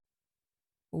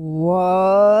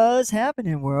What's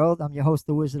happening, world? I'm your host,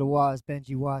 the Wizard of Woz,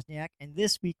 Benji Wozniak, and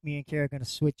this week me and Kara are going to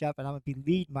switch up, and I'm going to be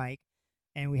lead Mike,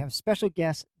 and we have special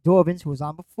guest Dorbins, who was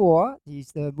on before.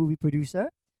 He's the movie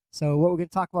producer. So what we're going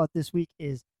to talk about this week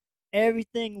is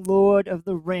everything Lord of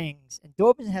the Rings, and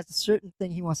Dorbins has a certain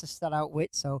thing he wants to start out with.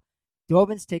 So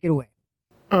Dorbins, take it away.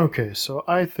 Okay, so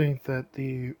I think that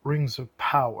the Rings of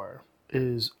Power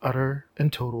is utter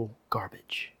and total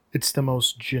garbage. It's the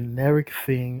most generic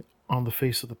thing on the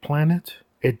face of the planet.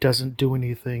 It doesn't do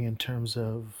anything in terms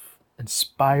of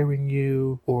inspiring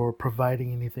you or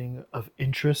providing anything of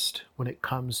interest when it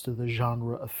comes to the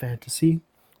genre of fantasy,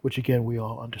 which again we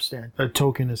all understand.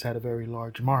 Tolkien has had a very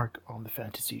large mark on the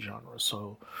fantasy genre,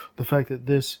 so the fact that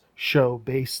this show,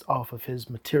 based off of his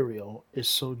material, is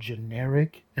so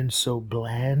generic and so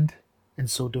bland and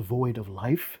so devoid of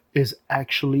life is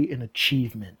actually an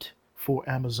achievement for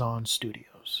Amazon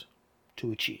Studios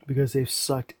to achieve because they've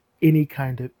sucked any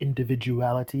kind of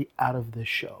individuality out of this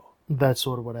show. That's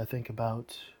sort of what I think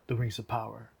about the Rings of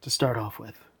Power to start off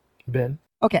with. Ben?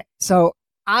 Okay, so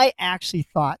I actually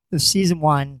thought the season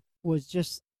one was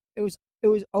just it was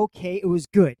okay. It was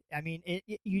good. I mean,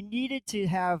 you needed to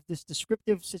have this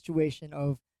descriptive situation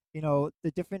of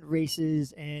the different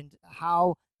races and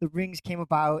how the rings came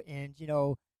about, and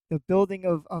the building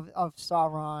of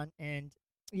Sauron, and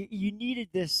you needed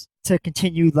this to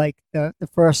continue like the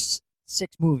first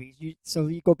six movies. So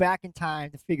you go back in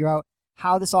time to figure out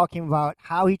how this all came about,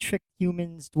 how he tricked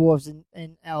humans, dwarves,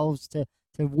 and elves to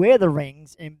wear the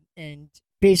rings and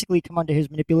basically come under his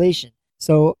manipulation.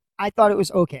 So I thought it was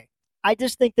okay. I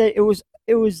just think that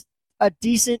it was a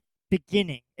decent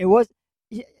beginning. It was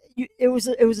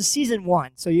a season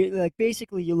one. So you like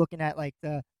basically you're looking at like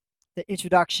the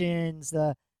introductions,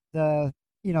 the the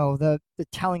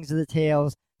tellings of the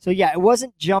tales. So yeah, it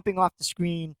wasn't jumping off the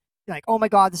screen like, oh my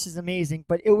god, this is amazing,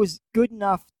 but it was good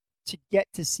enough to get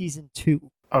to season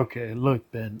two. Okay, look,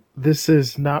 Ben, this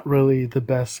is not really the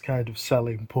best kind of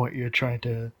selling point you're trying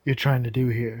to do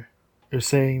here. You're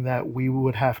saying that we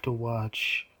would have to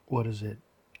watch, what is it,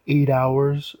 8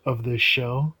 hours of this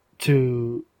show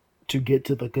to get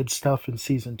to the good stuff in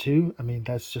season two. I mean,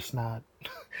 that's just not.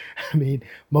 I mean,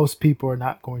 most people are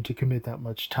not going to commit that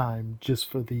much time just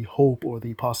for the hope or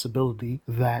the possibility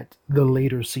that the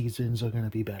later seasons are going to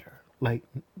be better. Like,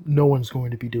 no one's going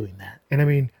to be doing that. And I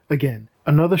mean, again,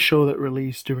 another show that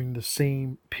released during the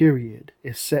same period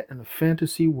is set in a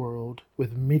fantasy world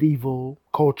with medieval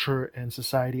culture and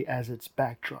society as its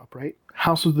backdrop, right?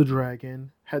 House of the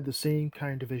Dragon had the same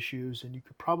kind of issues, and you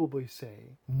could probably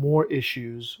say more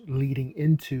issues leading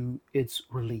into its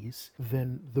release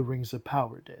than The Rings of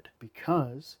Power did,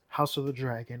 because House of the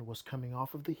Dragon was coming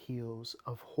off of the heels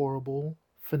of horrible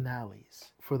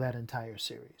finales for that entire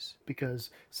series, because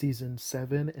season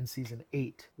 7 and season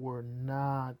 8 were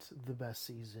not the best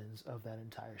seasons of that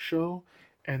entire show,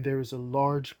 and there is a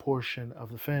large portion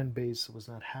of the fan base that was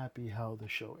not happy how the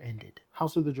show ended.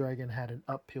 House of the Dragon had an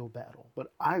uphill battle,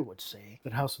 but I would say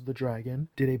that House of the Dragon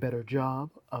did a better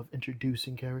job of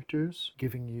introducing characters,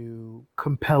 giving you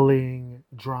compelling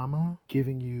drama,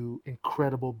 giving you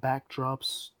incredible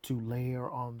backdrops to layer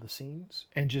on the scenes,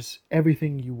 and just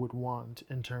everything you would want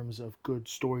in terms of good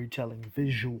storytelling,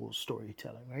 visual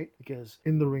storytelling, right? Because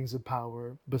in The Rings of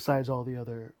Power, besides all the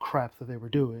other crap that they were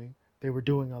doing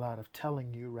a lot of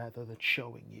telling you rather than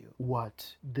showing you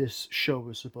what this show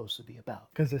is supposed to be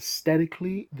about. Because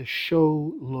aesthetically, the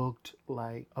show looked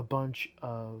like a bunch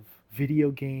of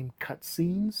video game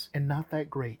cutscenes, and not that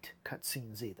great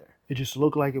cutscenes either. It just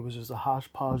looked like it was just a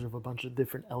hodgepodge of a bunch of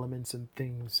different elements and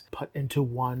things put into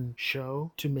one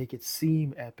show to make it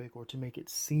seem epic or to make it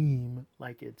seem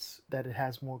like it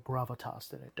has more gravitas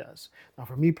than it does. Now,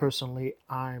 for me personally,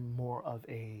 I'm more of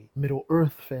a Middle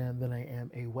Earth fan than I am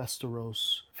a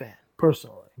Westeros fan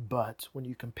personally. But when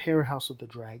you compare House of the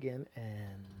Dragon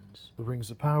and The Rings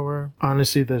of Power,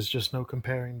 honestly, there's just no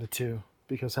comparing the two,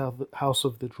 because House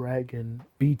of the Dragon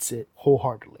beats it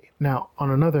wholeheartedly. Now,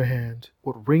 on another hand,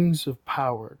 what Rings of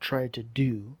Power tried to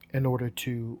do in order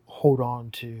to hold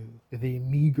on to the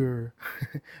meager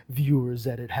viewers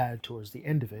that it had towards the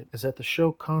end of it is that the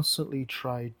show constantly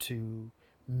tried to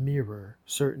mirror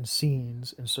certain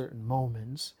scenes and certain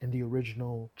moments in the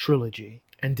original trilogy.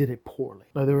 and did it poorly.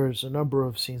 Now, there's a number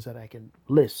of scenes that I can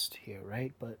list here,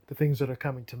 right? But the things that are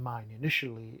coming to mind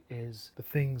initially is the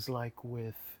things like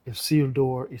with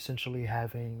Isildur essentially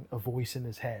having a voice in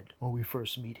his head when we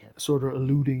first meet him, sort of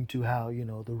alluding to how,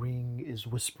 the ring is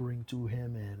whispering to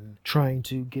him and trying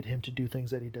to get him to do things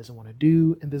that he doesn't want to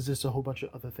do. And there's just a whole bunch of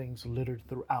other things littered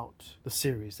throughout the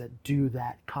series that do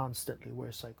that constantly, where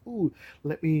it's like, ooh,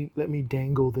 let me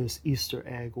dangle this Easter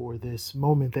egg or this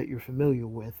moment that you're familiar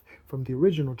with from the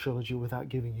original trilogy without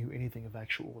giving you anything of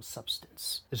actual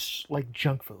substance. It's like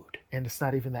junk food, and it's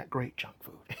not even that great junk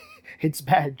food. It's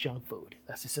bad junk food.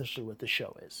 That's essentially what the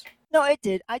show is. No, it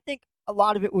did. I think a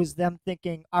lot of it was them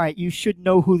thinking, all right, you should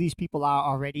know who these people are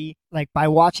already. Like by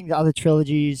watching the other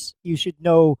trilogies, you should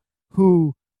know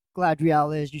who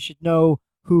Gladriel is. You should know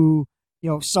who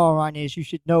Sauron is. You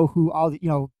should know who all the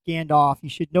Gandalf. You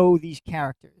should know these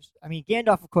characters. I mean,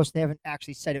 Gandalf, of course, they haven't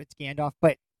actually said it's Gandalf,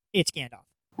 but it's Gandalf.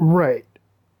 Right.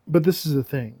 But this is the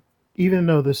thing. Even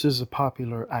though this is a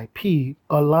popular IP,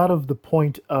 a lot of the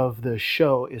point of the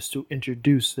show is to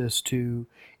introduce this to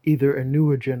either a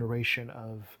newer generation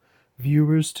of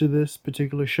viewers to this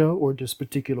particular show or this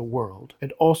particular world,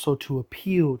 and also to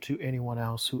appeal to anyone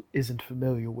else who isn't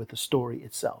familiar with the story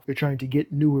itself. You're trying to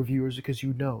get newer viewers because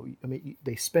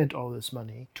they spent all this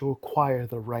money to acquire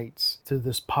the rights to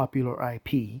this popular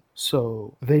IP,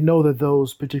 so they know that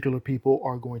those particular people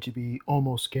are going to be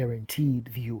almost guaranteed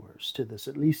viewers to this,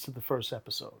 at least to the first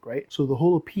episode, right? So the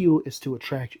whole appeal is to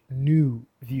attract new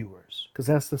viewers, because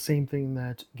that's the same thing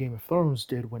that Game of Thrones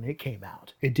did when it came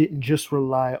out. It didn't just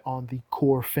rely on the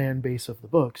core fan base of the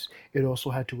books, it also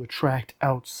had to attract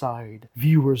outside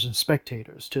viewers and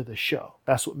spectators to the show.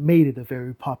 That's what made it a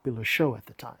very popular show at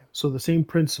the time. So the same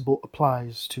principle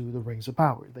applies to the Rings of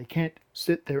Power. They can't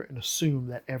sit there and assume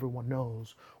that everyone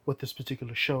knows what this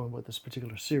particular show and what this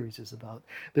particular series is about.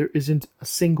 There isn't a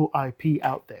single IP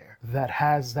out there that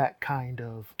has that kind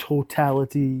of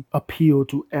totality appeal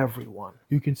to everyone.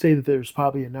 You can say that there's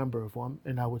probably a number of them,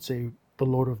 and I would say The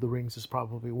Lord of the Rings is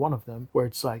probably one of them, where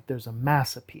it's like there's a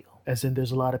mass appeal. As in,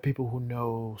 there's a lot of people who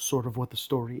know sort of what the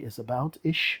story is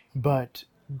about-ish, but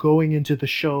going into the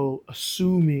show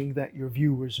assuming that your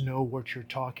viewers know what you're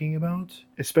talking about,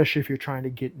 especially if you're trying to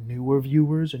get newer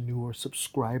viewers and newer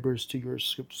subscribers to your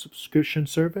subscription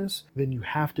service, then you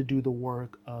have to do the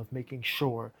work of making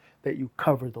sure that you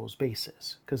cover those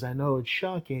bases. Because I know it's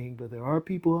shocking, but there are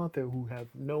people out there who have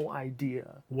no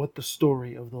idea what the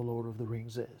story of The Lord of the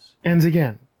Rings is. And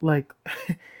again, like,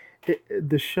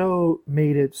 the show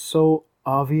made it so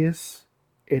obvious,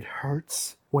 it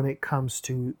hurts when it comes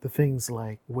to the things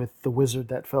like with the wizard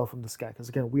that fell from the sky. Because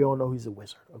again, we all know he's a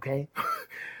wizard, okay?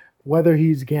 Whether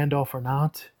he's Gandalf or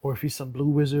not, or if he's some blue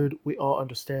wizard, we all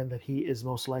understand that he is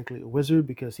most likely a wizard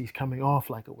because he's coming off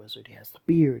like a wizard. He has the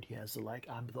beard, he has the, like,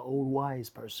 I'm the old wise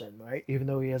person, right? Even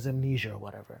though he has amnesia or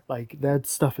whatever. Like, that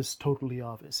stuff is totally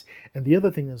obvious. And the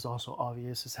other thing that's also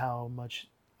obvious is how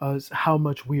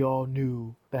much we all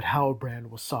knew that Halbrand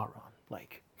was Sauron.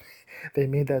 Like, they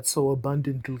made that so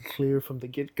abundantly clear from the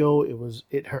get-go.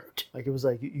 It hurt. Like, it was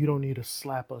like, you don't need to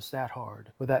slap us that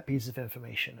hard with that piece of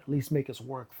information. At least make us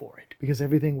work for it. Because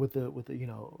everything with the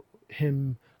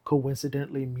him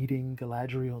coincidentally meeting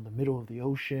Galadriel in the middle of the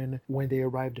ocean, when they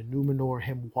arrived in Numenor,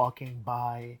 him walking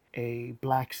by a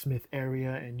blacksmith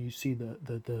area and you see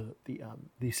the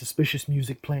suspicious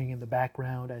music playing in the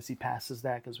background as he passes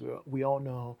that, because we all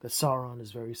know that Sauron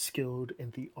is very skilled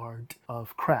in the art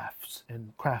of crafts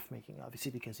and craft making,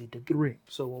 obviously because he did the ring.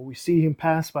 So when we see him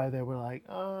pass by there, we're like,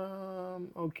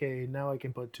 okay, now I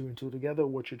can put two and two together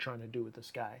what you're trying to do with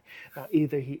this guy. Now,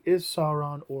 either he is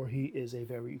Sauron or he is a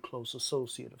very close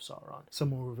associate of Sauron,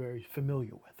 someone we're very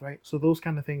familiar with, right? So those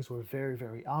kind of things were very,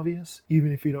 very obvious,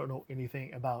 even if you don't know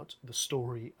anything about the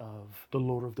story of The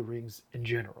Lord of the Rings in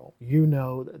general. You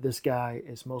know that this guy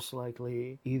is most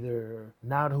likely either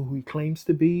not who he claims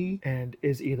to be and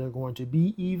is either going to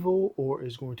be evil or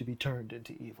is going to be turned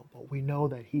into evil. But we know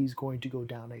that he's going to go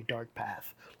down a dark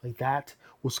path. Like, that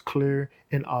was clear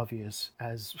and obvious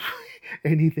as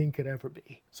anything could ever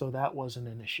be. So that wasn't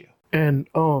an issue. And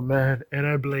oh man, and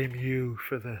I blame you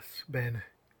for this, Ben,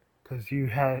 because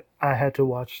I had to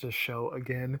watch this show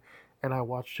again, and I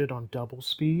watched it on double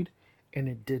speed, and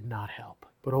it did not help.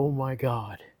 But oh my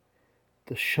god,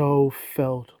 the show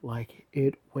felt like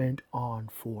it went on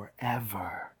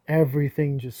forever.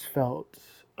 Everything just felt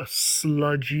a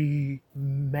sludgy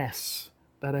mess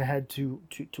that I had to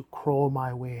crawl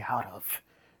my way out of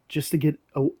just to get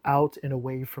out and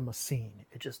away from a scene.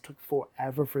 It just took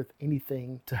forever for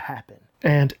anything to happen.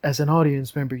 And as an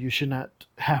audience member, you should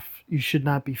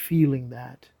not be feeling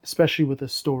that, especially with a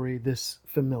story this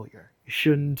familiar. You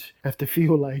shouldn't have to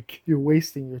feel like you're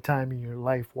wasting your time in your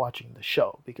life watching the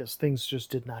show because things just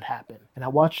did not happen. And I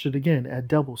watched it again at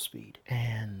double speed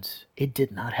and it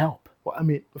did not help. Well, I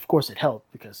mean, of course it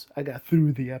helped because I got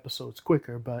through the episodes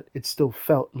quicker, but it still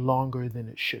felt longer than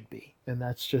it should be. And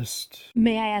that's just.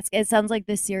 May I ask, it sounds like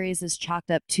this series is chalked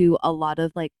up to a lot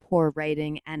of like poor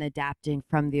writing and adapting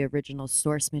from the original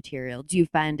source material. Do you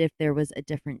find if there was a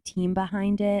different team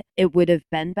behind it, it would have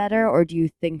been better? Or do you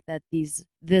think that this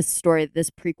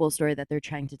prequel story that they're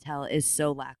trying to tell is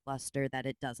so lackluster that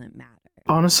it doesn't matter?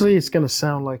 Honestly, it's going to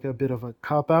sound like a bit of a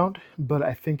cop out, but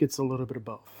I think it's a little bit of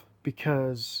both.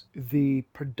 Because the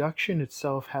production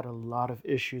itself had a lot of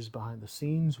issues behind the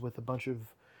scenes with a bunch of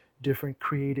different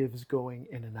creatives going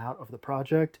in and out of the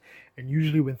project. And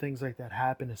usually, when things like that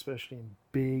happen, especially in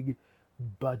big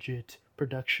budget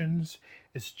productions,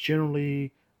 it's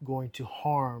generally going to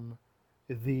harm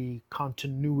the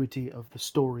continuity of the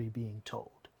story being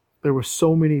told. There were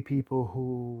so many people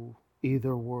who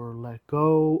either were let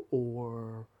go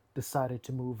or decided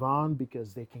to move on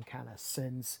because they can kind of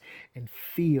sense and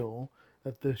feel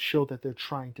that the show that they're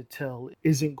trying to tell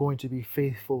isn't going to be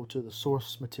faithful to the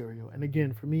source material. And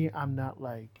again, for me, I'm not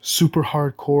like super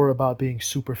hardcore about being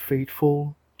super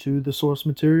faithful to the source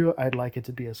material. I'd like it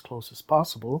to be as close as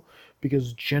possible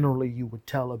because generally you would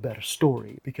tell a better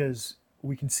story. Because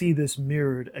we can see this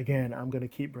mirrored again. I'm going to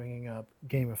keep bringing up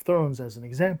Game of Thrones as an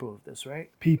example of this,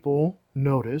 right? People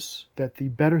notice that the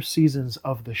better seasons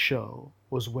of the show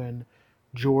was when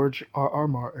George R.R.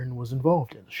 Martin was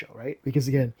involved in the show, right? Because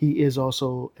again, he is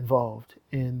also involved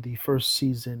in the first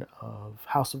season of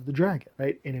House of the Dragon,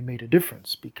 right? And it made a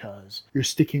difference because you're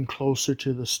sticking closer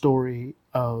to the story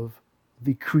of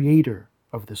the creator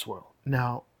of this world.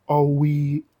 Now, are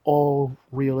we all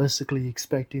realistically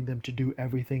expecting them to do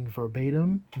everything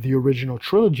verbatim? The original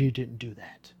trilogy didn't do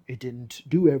that. It didn't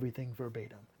do everything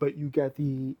verbatim. But you got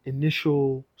the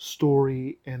initial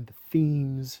story and the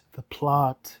themes, the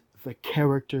plot, the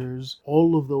characters,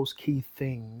 all of those key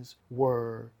things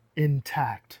were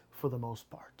intact for the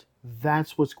most part.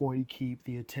 That's what's going to keep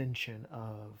the attention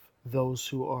of those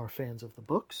who are fans of the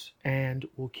books and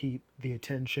will keep the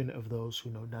attention of those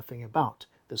who know nothing about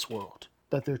this world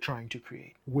that they're trying to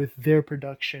create. With their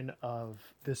production of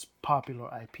this popular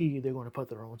IP, they're going to put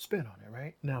their own spin on it,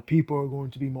 right? Now, people are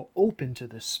going to be more open to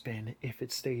this spin if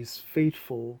it stays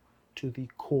faithful to the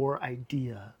core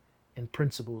idea and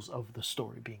principles of the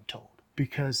story being told.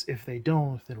 Because if they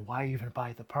don't, then why even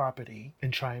buy the property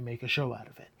and try and make a show out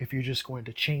of it? If you're just going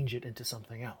to change it into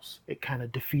something else, it kind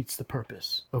of defeats the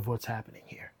purpose of what's happening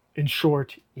here. In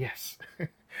short, yes,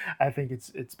 I think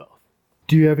it's both.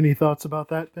 Do you have any thoughts about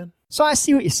that, Ben? So I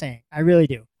see what you're saying. I really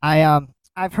do.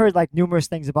 I've heard like numerous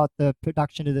things about the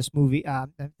production of this movie,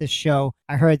 this show.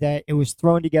 I heard that it was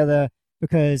thrown together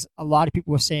because a lot of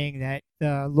people were saying that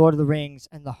the Lord of the Rings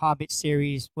and the Hobbit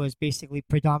series was basically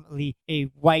predominantly a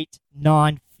white,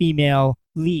 non-female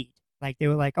lead. Like they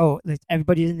were like, oh,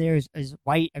 everybody in there is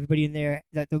white. Everybody in there,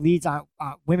 that the leads aren't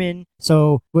women.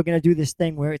 So we're gonna do this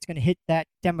thing where it's gonna hit that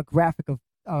demographic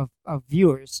of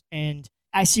viewers. And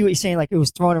I see what you're saying. Like it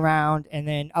was thrown around, and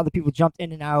then other people jumped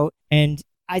in and out. And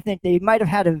I think they might have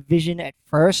had a vision at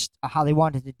first of how they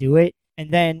wanted to do it,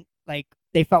 and then like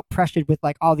they felt pressured with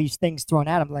like all these things thrown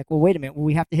at them. Like, well, wait a minute, well,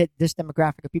 we have to hit this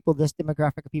demographic of people, this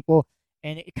demographic of people,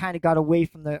 and it kind of got away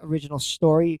from the original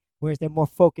story. Whereas they're more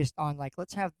focused on like,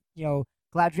 let's have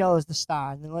Gladriel as the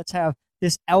star, and then let's have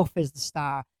this elf as the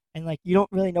star, and like you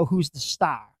don't really know who's the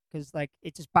star because like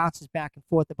it just bounces back and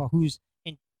forth about who's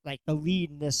in like the lead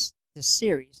in this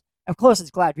series. Of course,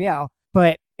 it's Gladriel,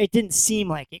 but it didn't seem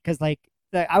like it because like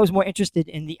I was more interested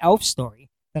in the elf story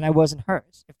than I was in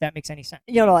hers, if that makes any sense.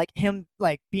 Like him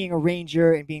like being a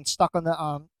ranger and being stuck on the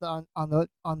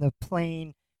on the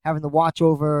plane, having to watch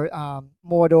over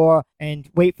Mordor and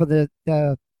wait for the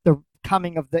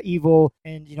coming of the evil,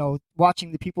 and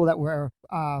watching the people that were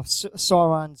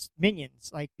Sauron's minions.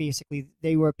 Like basically,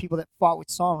 they were people that fought with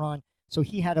Sauron, so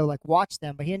he had to like watch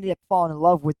them. But he ended up falling in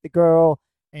love with the girl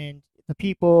and the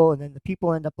people, and then the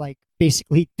people end up like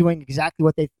basically doing exactly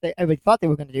what everybody thought they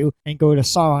were going to do and go to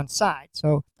Sauron's side.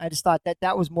 So I just thought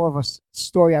that was more of a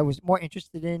story I was more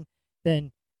interested in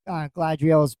than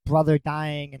Gladriel's brother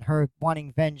dying and her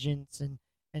wanting vengeance,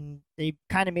 and they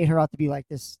kind of made her out to be like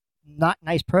this not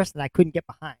nice person that I couldn't get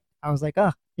behind. I was like,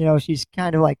 she's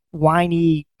kind of like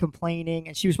whiny, complaining,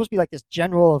 and she was supposed to be like this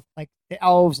general of like the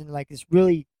elves and like this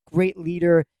really great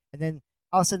leader, and then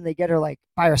all of a sudden they get her like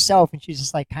by herself and she's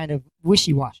just like kind of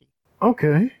wishy-washy.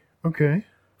 Okay.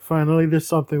 Finally, there's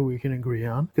something we can agree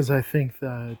on because I think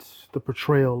that the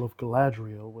portrayal of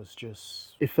Galadriel was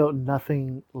just, it felt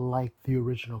nothing like the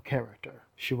original character.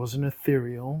 She wasn't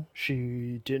ethereal.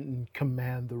 She didn't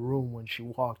command the room when she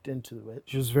walked into it.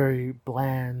 She was very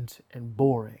bland and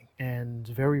boring and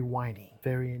very whiny,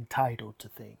 very entitled to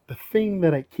things. The thing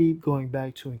that I keep going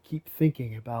back to and keep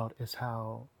thinking about is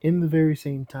how, in the very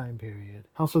same time period,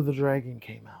 House of the Dragon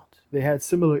came out. They had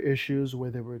similar issues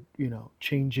where they were,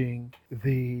 changing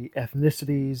the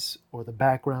ethnicities or the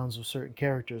backgrounds of certain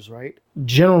characters, right?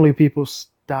 Generally, people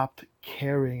stopped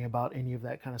caring about any of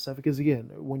that kind of stuff because, again,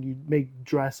 when you make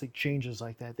drastic changes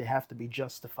like that, they have to be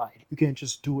justified. You can't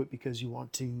just do it because you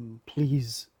want to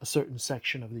please a certain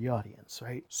section of the audience,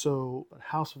 right? So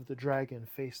House of the Dragon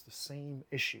faced the same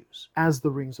issues as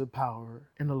the Rings of Power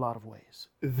in a lot of ways.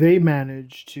 They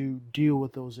managed to deal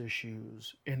with those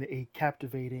issues in a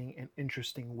captivating and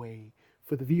interesting way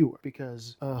for the viewer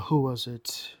because who was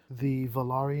it? The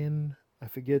Valarian, I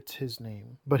forget his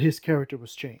name, but his character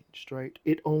was changed, right?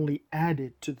 It only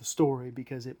added to the story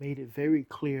because it made it very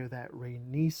clear that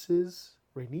Rhaenys,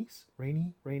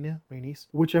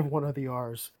 whichever one of the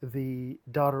R's, the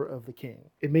daughter of the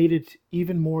king. It made it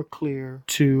even more clear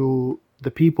to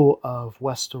the people of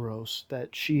Westeros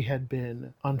that she had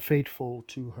been unfaithful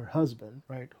to her husband,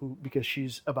 right? Because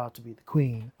she's about to be the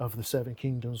queen of the Seven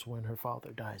Kingdoms when her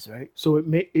father dies, right? So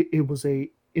it was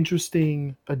a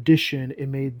interesting addition. It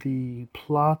made the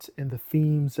plot and the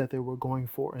themes that they were going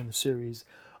for in the series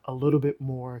a little bit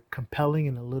more compelling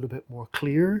and a little bit more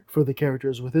clear for the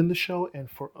characters within the show and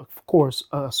for, of course,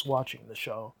 us watching the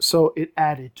show. So it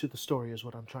added to the story is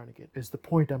what I'm trying to get, is the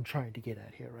point I'm trying to get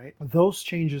at here, right? Those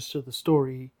changes to the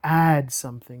story add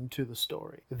something to the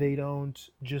story. They don't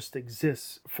just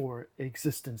exist for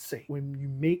existence sake. When you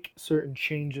make certain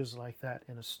changes like that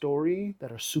in a story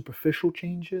that are superficial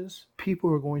changes,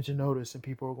 people are going to notice and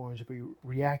people are going to be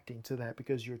reacting to that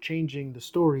because you're changing the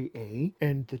story,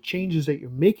 and the changes that you're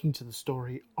making to the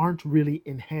story aren't really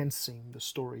enhancing the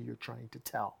story you're trying to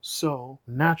tell. So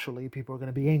naturally, people are going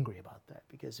to be angry about that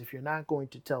because if you're not going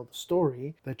to tell the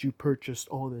story that you purchased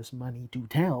all this money to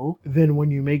tell, then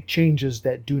when you make changes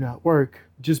that do not work,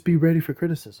 just be ready for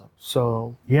criticism.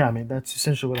 So yeah, I mean, that's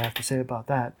essentially what I have to say about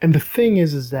that. And the thing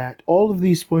is that all of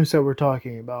these points that we're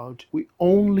talking about, we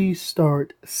only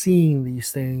start seeing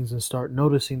these things and start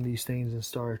noticing these things and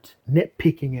start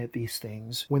nitpicking at these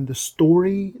things when the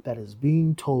story that is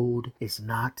being told is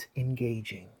not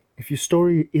engaging. If your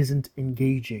story isn't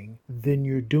engaging, then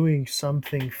you're doing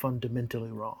something fundamentally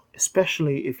wrong,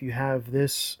 especially if you have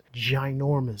this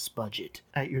ginormous budget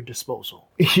at your disposal.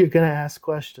 You're going to ask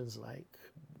questions like,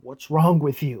 what's wrong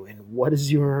with you? And where's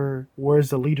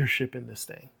the leadership in this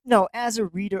thing? No, as a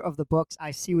reader of the books,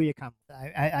 I see where you're coming from.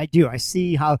 I do. I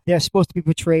see how they're supposed to be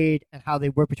portrayed and how they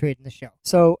were portrayed in the show.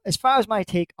 So as far as my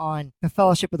take on the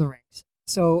Fellowship of the Rings,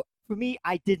 so for me,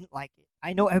 I didn't like it.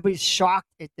 I know everybody's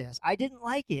shocked at this. I didn't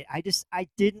like it. I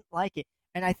didn't like it.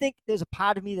 And I think there's a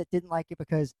part of me that didn't like it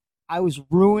because I was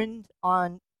ruined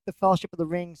on the Fellowship of the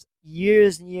Rings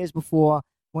years and years before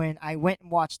when I went and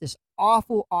watched this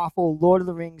awful, awful Lord of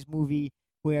the Rings movie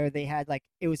where they had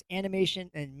it was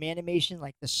animation and manimation,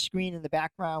 like the screen in the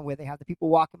background where they have the people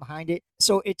walking behind it.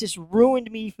 So it just ruined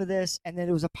me for this. And then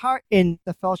there was a part in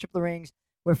the Fellowship of the Rings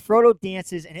where Frodo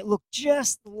dances, and it looked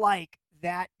just like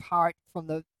that part from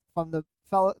the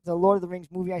Lord of the Rings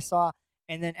movie I saw.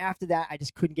 And then after that, I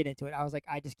just couldn't get into it. I was like,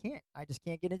 I just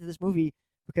can't get into this movie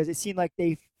because it seemed like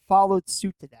they followed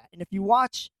suit to that. And if you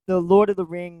watch the Lord of the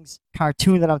Rings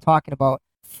cartoon that I'm talking about,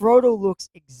 Frodo looks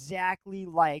exactly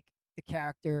like the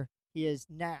character he is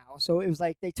now. So it was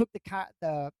like they took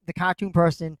the cartoon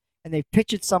person and they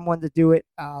pictured someone to do it,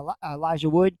 Elijah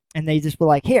Wood, and they just were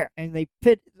like, here, and they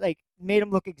made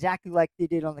him look exactly like they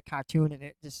did on the cartoon, and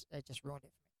it just ruined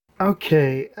it.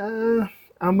 Okay,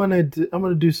 I'm gonna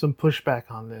do some pushback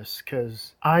on this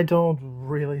because I don't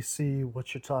really see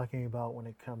what you're talking about when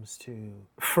it comes to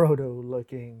Frodo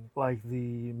looking like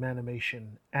the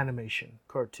animation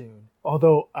cartoon.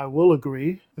 Although I will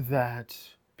agree that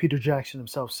Peter Jackson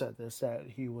himself said this, that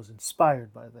he was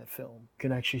inspired by that film. You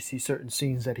can actually see certain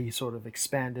scenes that he sort of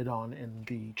expanded on in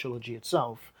the trilogy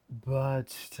itself. But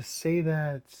to say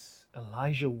that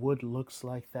Elijah Wood looks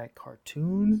like that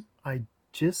cartoon, I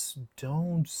just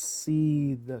don't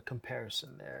see the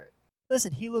comparison there.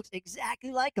 Listen, he looks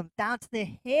exactly like him down to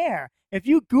the hair. If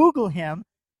you Google him,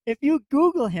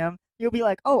 you'll be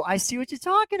like, oh, I see what you're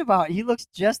talking about. He looks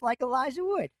just like Elijah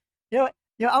Wood. You know what?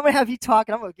 I'm gonna have you talk,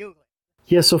 and I'm gonna Google it.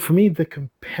 Yeah, so for me, the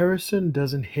comparison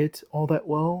doesn't hit all that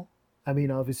well. I mean,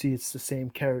 obviously, it's the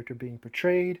same character being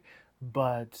portrayed,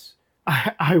 but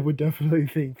I would definitely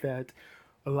think that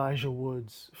Elijah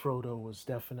Wood's Frodo was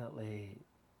definitely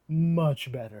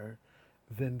much better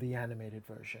than the animated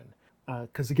version.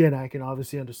 Because again, I can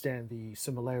obviously understand the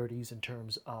similarities in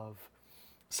terms of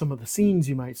some of the scenes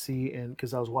you might see, and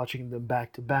because I was watching them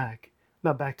back to back,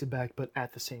 not back to back, but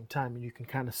at the same time, and you can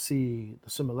kind of see the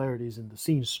similarities in the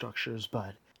scene structures.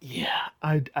 But yeah,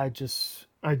 I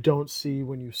don't see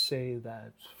when you say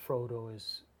that Frodo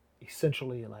is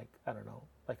essentially like, I don't know,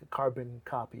 like a carbon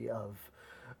copy of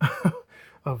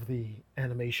of the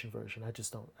animation version. I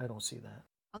don't see that.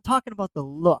 I'm talking about the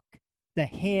look, the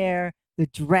hair, the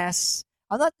dress.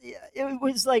 I'm not. It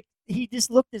was like he just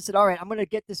looked and said, "All right, I'm gonna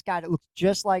get this guy that looks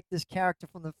just like this character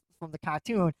from the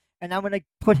cartoon, and I'm gonna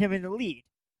put him in the lead."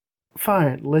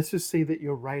 Fine, let's just say that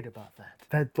you're right about that.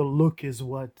 That the look is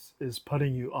what is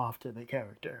putting you off to the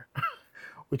character,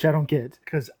 which I don't get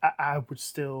because I would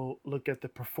still look at the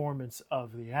performance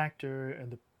of the actor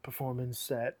and the performance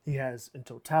that he has in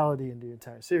totality in the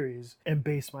entire series and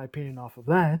base my opinion off of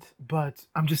that. But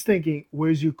I'm just thinking,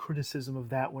 where's your criticism of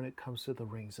that when it comes to the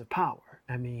Rings of Power?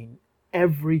 I mean,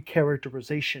 every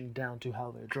characterization down to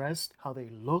how they're dressed, how they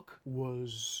look,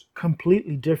 was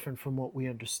completely different from what we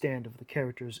understand of the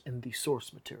characters in the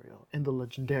source material, in the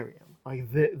Legendarium.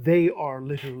 Like, they are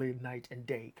literally night and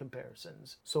day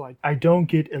comparisons. So I don't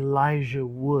get Elijah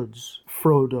Wood's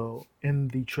Frodo in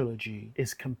the trilogy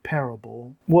is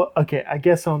comparable. Well, okay, I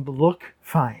guess on the look,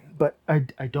 fine. But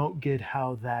I don't get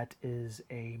how that is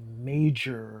a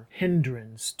major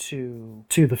hindrance to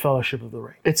the Fellowship of the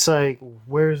Ring. It's like,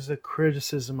 where's the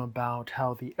criticism about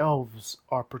how the elves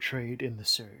are portrayed in the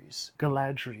series?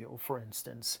 Galadriel, for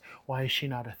instance. Why is she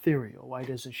not ethereal? Why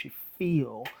doesn't she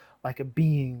feel like a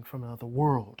being from another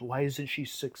world? Why isn't she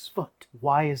 6 foot?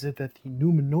 Why is it that the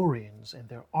Numenorians and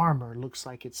their armor looks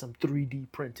like it's some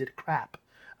 3D printed crap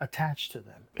attached to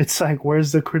them? It's like,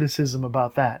 where's the criticism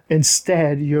about that?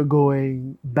 Instead, you're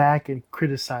going back and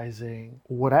criticizing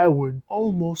what I would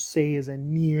almost say is a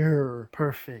near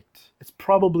perfect. It's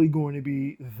probably going to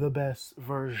be the best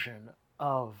version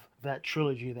of that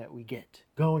trilogy that we get.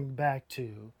 Going back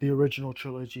to the original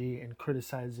trilogy and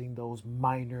criticizing those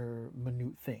minor,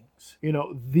 minute things. You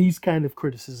know, these kind of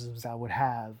criticisms I would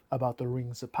have about the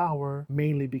Rings of Power,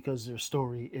 mainly because their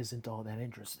story isn't all that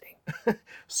interesting.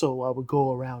 So I would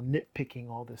go around nitpicking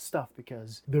all this stuff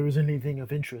because there isn't anything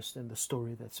of interest in the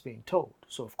story that's being told.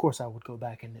 So of course I would go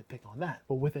back and nitpick on that.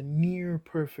 But with a near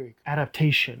perfect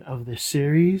adaptation of this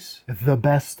series, the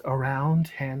best around,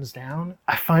 hands down,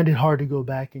 I find it hard to go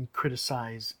back and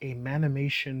criticize a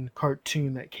Manimation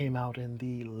cartoon that came out in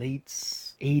the late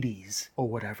 80s or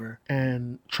whatever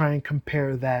and try and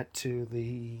compare that to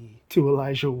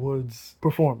Elijah Wood's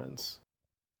performance.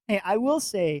 Hey, I will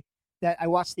say that I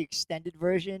watched the extended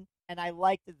version and I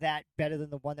liked that better than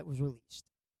the one that was released.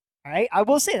 All right, I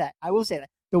will say that. I will say that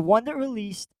the one that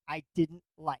released I didn't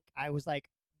like. I was like,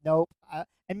 nope.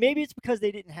 And maybe it's because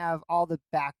they didn't have all the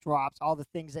backdrops, all the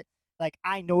things that like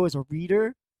I know as a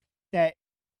reader that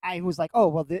I was like, oh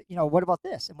well, what about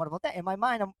this and what about that? In my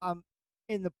mind, I'm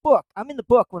in the book. I'm in the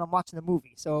book when I'm watching the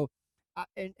movie. So,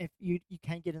 and if you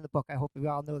can get in the book, I hope we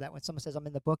all know that when someone says I'm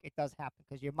in the book, it does happen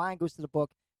because your mind goes to the book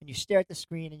and you stare at the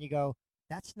screen and you go,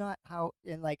 that's not how.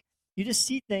 And like you just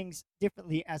see things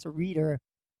differently as a reader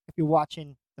if you're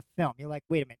watching the film. You're like,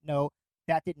 wait a minute, no,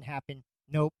 that didn't happen.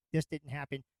 Nope, this didn't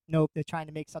happen. Nope, they're trying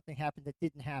to make something happen that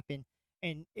didn't happen.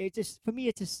 And it just for me,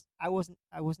 it just I wasn't.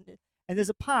 And there's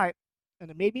a part and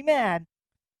it made me mad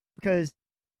because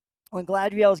when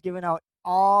Galadriel is giving out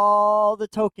all the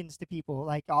tokens to people,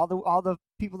 like all the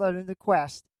people that are in the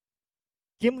quest,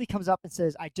 Gimli comes up and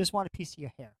says, "I just want a piece of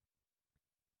your hair,"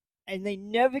 and they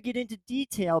never get into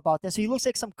detail about that. So he looks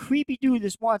like some creepy dude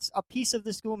that wants a piece of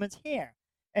this woman's hair.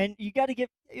 And you got to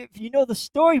get if you know the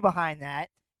story behind that,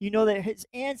 you know that his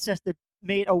ancestor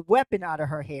made a weapon out of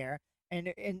her hair,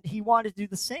 and he wanted to do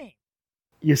the same.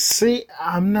 You see,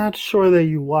 I'm not sure that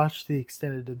you watched the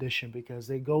extended edition because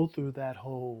they go through that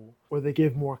whole where they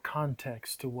give more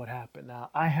context to what happened.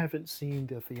 Now, I haven't seen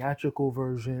the theatrical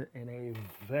version in a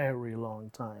very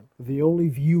long time. The only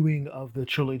viewing of the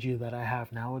trilogy that I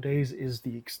have nowadays is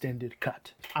the extended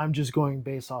cut. I'm just going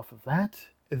based off of that.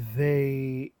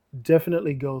 They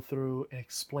definitely go through and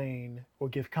explain or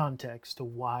give context to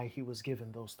why he was given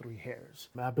those 3 hairs.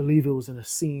 I believe it was in a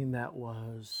scene that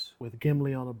was with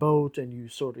Gimli on a boat, and you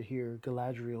sort of hear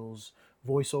Galadriel's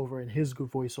voiceover and his good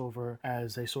voiceover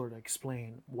as they sort of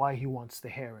explain why he wants the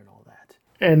hair and all that.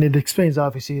 And it explains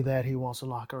obviously that he wants to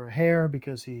lock her hair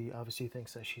because he obviously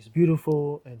thinks that she's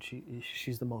beautiful and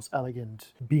she's the most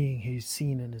elegant being he's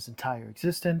seen in his entire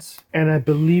existence. And I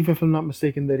believe, if I'm not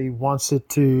mistaken, that he wants it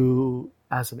to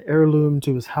as an heirloom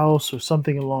to his house or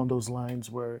something along those lines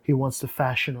where he wants to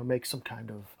fashion or make some kind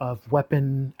of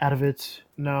weapon out of it.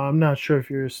 Now, I'm not sure if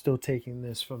you're still taking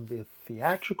this from the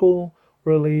theatrical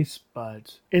release,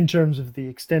 but in terms of the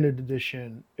extended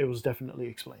edition, it was definitely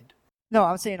explained. No,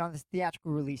 I'm saying on the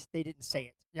theatrical release, they didn't say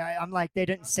it. Yeah, I'm like, they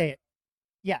didn't say it.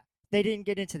 Yeah, they didn't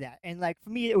get into that. And like for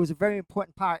me, it was a very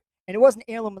important part. And it wasn't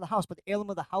heirloom of the house, but the heirloom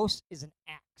of the house is an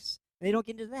axe. And they don't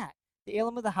get into that. The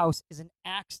heirloom of the house is an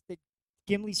axe that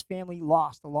Gimli's family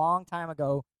lost a long time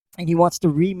ago, and he wants to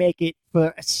remake it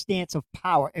for a stance of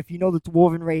power. If you know the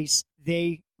dwarven race,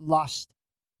 they lost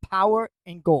power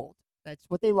and gold. That's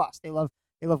what they lost. They love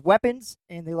weapons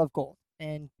and they love gold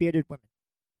and bearded women.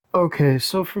 Okay,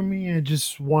 so for me, I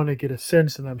just want to get a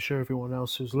sense, and I'm sure everyone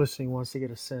else who's listening wants to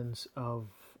get a sense of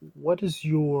what is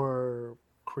your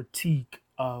critique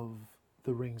of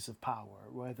the Rings of Power,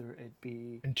 whether it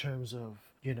be in terms of,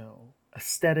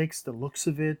 aesthetics, the looks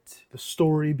of it, the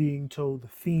story being told, the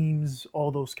themes, all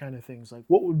those kind of things. Like,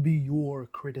 what would be your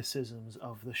criticisms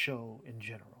of the show in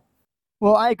general?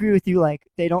 Well, I agree with you. Like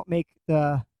they don't make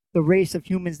the race of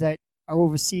humans that are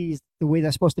overseas the way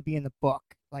they're supposed to be in the book.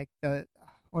 Like the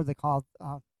what are they called?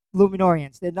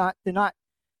 Luminorians. They're not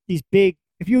these big.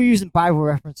 If you were using Bible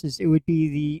references, it would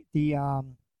be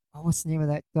what's the name of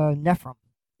that? The Nephrim.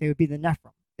 They would be the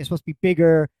Nephrim. They're supposed to be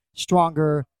bigger,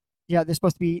 stronger. Yeah, they're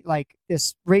supposed to be like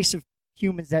this race of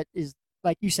humans that is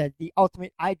like you said, the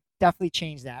ultimate. I definitely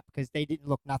changed that because they didn't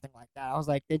look nothing like that. I was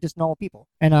like, they're just normal people.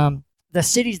 And the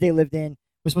cities they lived in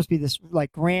were supposed to be this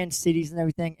like grand cities and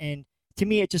everything. And to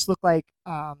me, it just looked like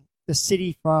the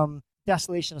city from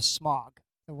Desolation of Smog,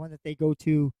 the one that they go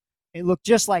to. It looked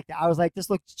just like that. I was like, this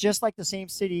looks just like the same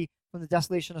city from the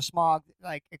Desolation of Smog,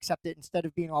 like except that instead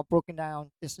of being all broken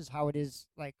down, this is how it is.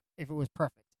 Like if it was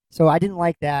perfect. So I didn't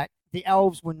like that. The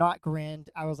elves were not grand.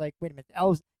 I was like, wait a minute, the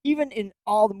elves. Even in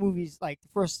all the movies, like the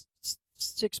first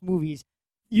six movies,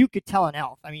 you could tell an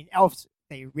elf. I mean, elves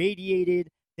they radiated,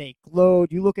 they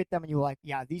glowed. You look at them and you're like,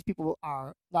 yeah, these people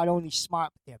are not only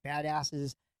smart, but they're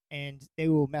badasses and they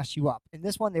will mess you up. In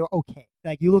this one, they were okay.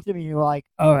 Like you looked at me and you were like,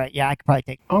 all right, yeah, I could probably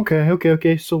take it.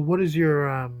 Okay. So what is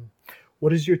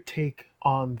your take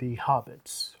on the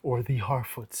hobbits or the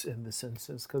Harfoots in this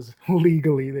instance? Because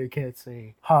legally they can't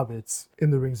say hobbits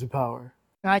in the Rings of Power.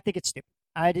 And I think it's stupid.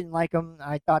 I didn't like them.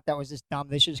 I thought that was just dumb.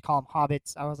 They should just call them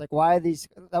hobbits. I was like, why are these?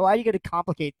 Why are you going to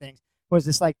complicate things? Was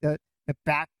this like the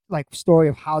back like story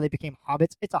of how they became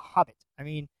hobbits? It's a hobbit. I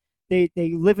mean, they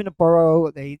live in a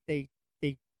burrow. They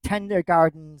tend their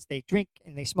gardens. They drink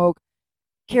and they smoke.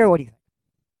 Kara, what do you think?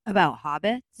 About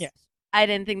hobbits? Yes. I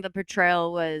didn't think the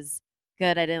portrayal was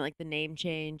good. I didn't like the name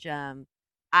change.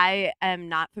 I am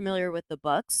not familiar with the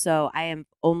books, so I am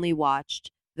only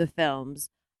watched the films.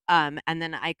 And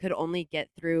then I could only get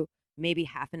through maybe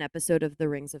half an episode of The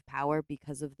Rings of Power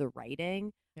because of the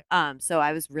writing. Yeah. So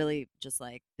I was really just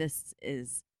like, this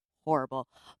is horrible.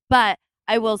 But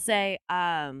I will say,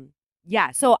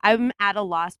 yeah, so I'm at a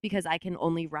loss because I can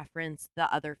only reference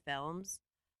the other films.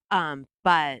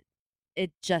 But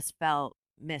it just felt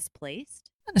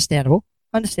misplaced. Understandable.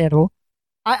 Understandable.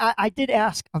 I did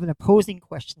ask of an opposing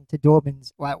question to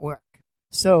Dorbin's at work.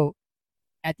 So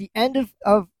at the end of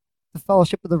the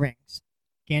Fellowship of the Rings,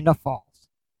 Gandalf falls.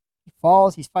 He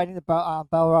falls. He's fighting the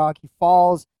Balrog. He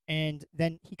falls, and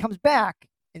then he comes back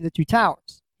in the Two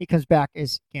Towers. He comes back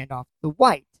as Gandalf the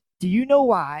White. Do you know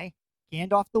why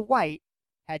Gandalf the White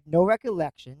had no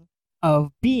recollection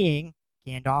of being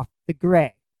Gandalf the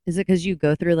Gray? Is it because you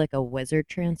go through like a wizard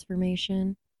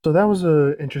transformation? So that was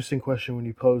an interesting question when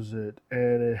you posed it,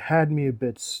 and it had me a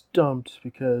bit stumped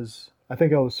because I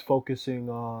think I was focusing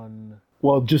on,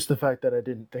 well, just the fact that I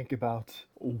didn't think about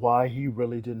why he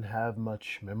really didn't have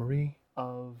much memory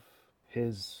of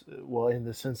his, well, in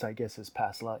the sense, I guess, his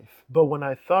past life. But when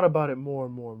I thought about it more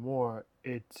and more and more,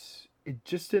 it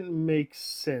just didn't make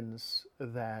sense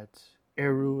that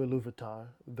Eru Ilúvatar,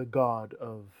 the god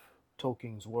of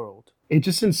Tolkien's world, it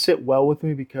just didn't sit well with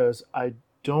me because I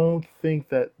don't think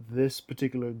that this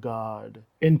particular god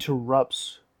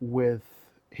interrupts with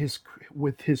his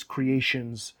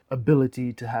creation's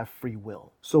ability to have free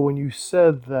will. So when you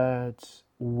said that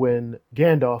when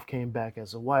Gandalf came back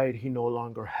as a white, he no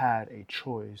longer had a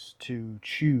choice to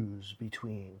choose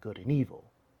between good and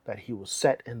evil, that he was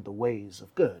set in the ways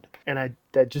of good. And I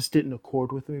that just didn't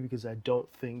accord with me because I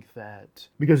don't think that,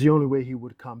 because the only way he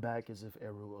would come back is if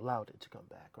Eru allowed it to come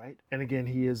back, right? And again,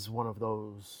 he is one of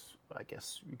those, I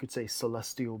guess you could say,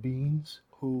 celestial beings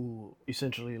who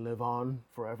essentially live on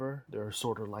forever. They're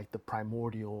sort of like the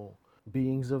primordial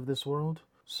beings of this world.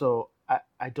 So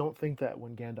I don't think that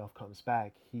when Gandalf comes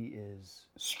back, he is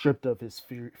stripped of his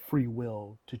free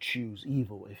will to choose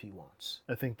evil if he wants.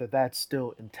 I think that that's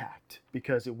still intact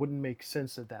because it wouldn't make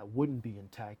sense that that wouldn't be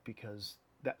intact, because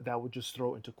that would just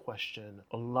throw into question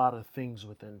a lot of things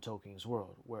within Tolkien's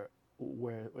world where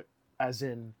As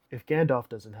in, if Gandalf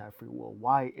doesn't have free will,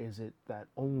 why is it that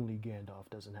only Gandalf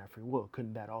doesn't have free will?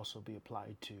 Couldn't that also be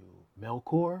applied to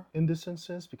Melkor in this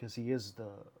instance? Because he is the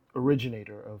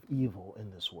originator of evil in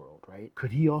this world, right?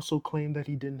 Could he also claim that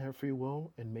he didn't have free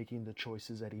will in making the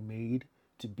choices that he made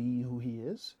to be who he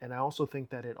is? And I also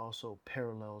think that it also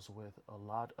parallels with a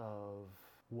lot of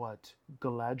what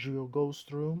Galadriel goes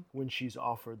through when she's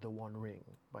offered the One Ring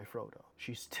by Frodo.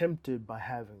 She's tempted by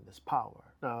having this power.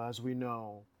 Now, as we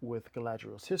know, with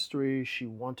Galadriel's history, she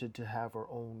wanted to have her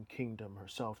own kingdom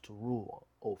herself to rule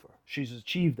over. She's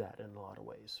achieved that in a lot of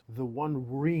ways. The One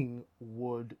Ring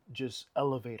would just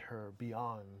elevate her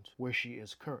beyond where she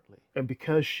is currently. And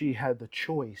because she had the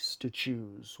choice to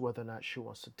choose whether or not she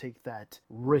wants to take that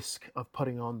risk of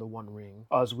putting on the One Ring,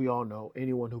 as we all know,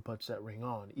 anyone who puts that ring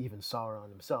on, even Sauron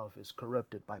himself, is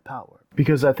corrupted by power.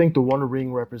 Because I think the One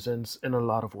Ring represents, in a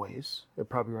lot of ways, it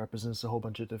probably represents a whole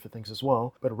bunch of different things as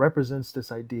well, but it represents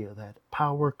this idea that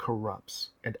power corrupts,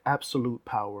 and absolute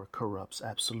power corrupts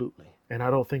absolutely. And I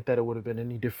don't think that it would have been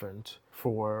any different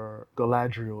for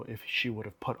Galadriel if she would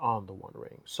have put on the One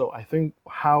Ring. So I think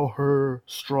how her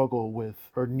struggle with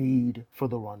her need for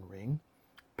the One Ring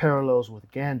parallels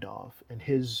with Gandalf and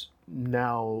his,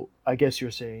 now, I guess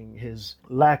you're saying his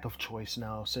lack of choice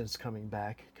now since coming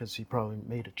back, because he probably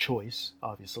made a choice,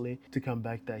 obviously, to come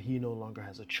back, that he no longer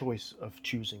has a choice of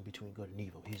choosing between good and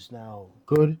evil. He's now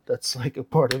good. That's like a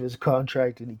part of his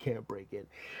contract and he can't break it.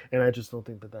 And I just don't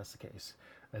think that that's the case.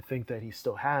 I think that he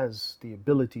still has the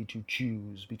ability to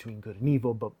choose between good and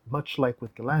evil, but much like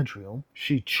with Galadriel,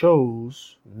 she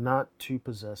chose not to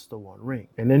possess the One Ring.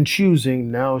 And in choosing,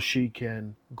 now she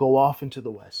can go off into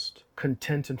the West,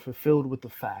 content and fulfilled with the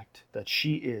fact that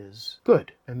she is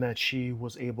good and that she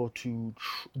was able to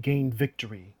gain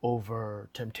victory over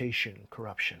temptation and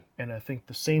corruption. And I think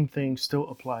the same thing still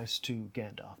applies to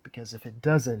Gandalf, because if it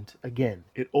doesn't, again,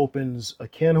 it opens a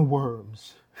can of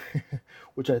worms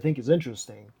which I think is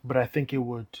interesting, but I think it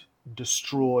would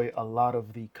destroy a lot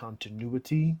of the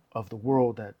continuity of the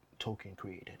world that Tolkien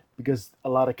created. Because a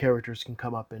lot of characters can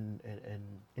come up and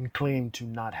claim to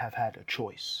not have had a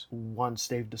choice once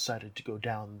they've decided to go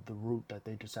down the route that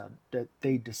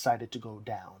they decided to go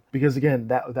down. Because again,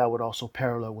 that would also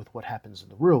parallel with what happens in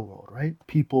the real world, right?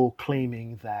 People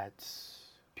can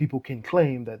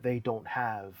claim that they don't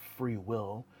have free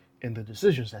will in the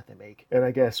decisions that they make. And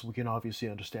I guess we can obviously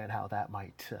understand how that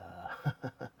might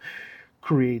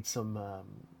create some,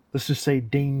 let's just say,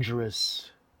 dangerous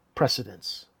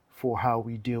precedents for how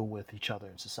we deal with each other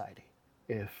in society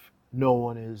if no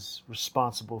one is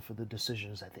responsible for the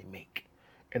decisions that they make.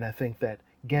 And I think that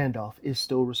Gandalf is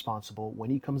still responsible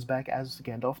when he comes back as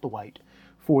Gandalf the White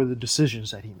for the decisions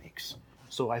that he makes.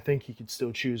 So I think he could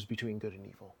still choose between good and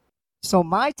evil. So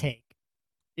my take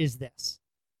is this.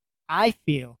 I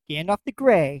feel Gandalf the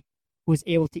Grey was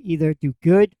able to either do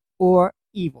good or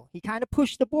evil. He kind of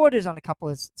pushed the borders on a couple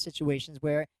of situations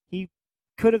where he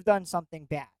could have done something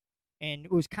bad, and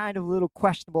it was kind of a little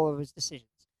questionable of his decisions.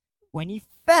 When he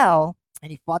fell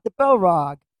and he fought the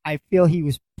Balrog, I feel he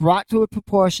was brought to a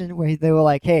proportion where they were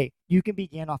like, hey, you can be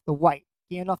Gandalf the White.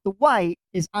 Gandalf the White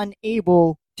is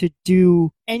unable to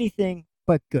do anything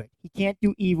but good. He can't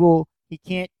do evil. He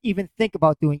can't even think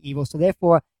about doing evil. So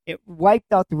therefore, it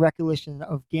wiped out the recollection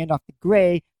of Gandalf the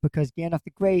Grey, because Gandalf the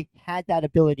Grey had that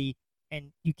ability,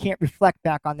 and you can't reflect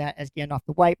back on that as Gandalf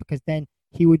the White, because then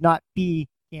he would not be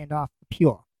Gandalf the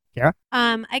Pure. Yeah?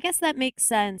 I guess that makes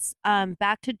sense.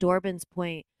 Back to Dorbin's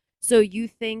point. So you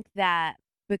think that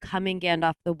becoming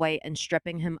Gandalf the White and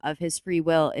stripping him of his free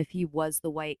will, if he was the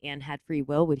White and had free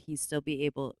will, would he still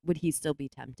be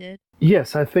tempted?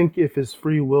 Yes, I think if his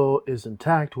free will is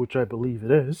intact, which I believe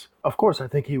it is, of course I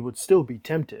think he would still be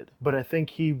tempted, but I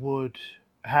think he would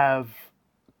have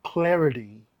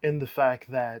clarity in the fact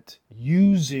that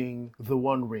using the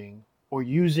One Ring or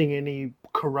using any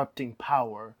corrupting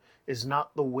power is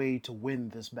not the way to win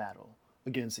this battle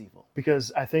against evil.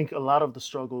 Because I think a lot of the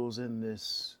struggles in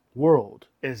this world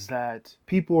is that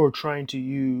people are trying to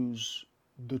use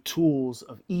the tools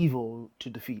of evil to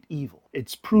defeat evil.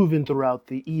 It's proven throughout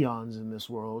the eons in this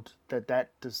world that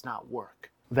that does not work.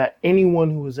 That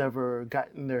anyone who has ever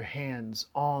gotten their hands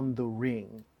on the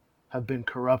ring have been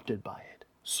corrupted by it.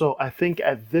 So I think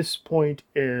at this point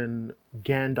in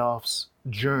Gandalf's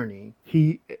journey,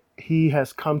 he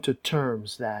has come to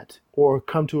terms that, or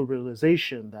come to a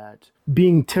realization that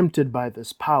being tempted by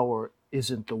this power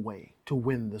isn't the way to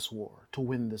win this war, to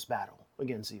win this battle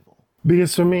against evil.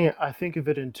 Because for me, I think of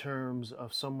it in terms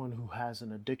of someone who has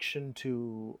an addiction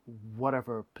to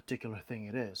whatever particular thing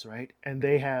it is, right? And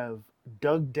they have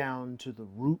dug down to the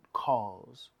root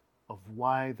cause of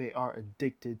why they are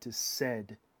addicted to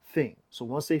said thing. So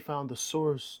once they found the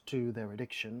source to their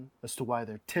addiction, as to why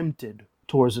they're tempted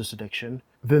towards this addiction,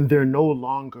 then they're no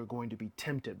longer going to be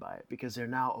tempted by it because they're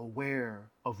now aware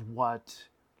of what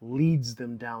leads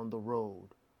them down the road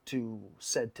to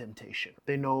said temptation.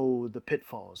 They know the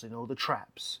pitfalls, they know the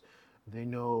traps, they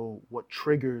know what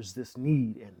triggers this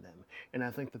need in them. And I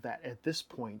think that at this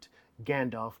point,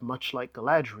 Gandalf, much like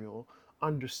Galadriel,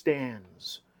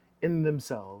 understands in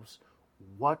themselves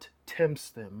what tempts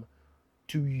them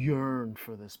to yearn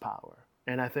for this power.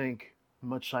 And I think,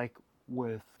 much like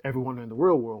with everyone in the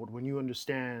real world, when you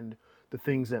understand the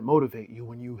things that motivate you,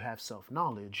 when you have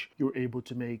self-knowledge, you're able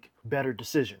to make better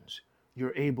decisions.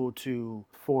 You're able to,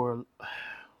 for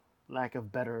lack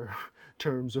of better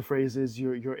terms or phrases,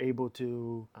 you're able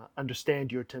to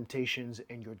understand your temptations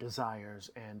and your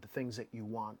desires and the things that you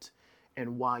want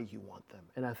and why you want them.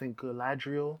 And I think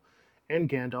Galadriel and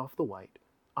Gandalf the White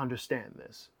understand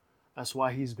this. That's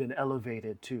why he's been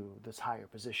elevated to this higher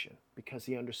position, because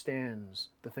he understands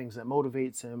the things that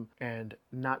motivates him and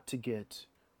not to get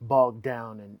bogged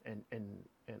down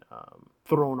and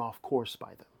thrown off course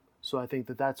by them. So I think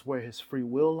that that's where his free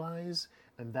will lies,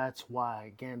 and that's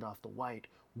why Gandalf the White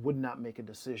would not make a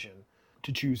decision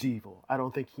to choose evil. I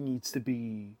don't think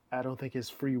his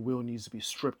free will needs to be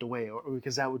stripped away, or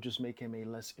because that would just make him a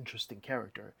less interesting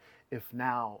character. If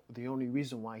now the only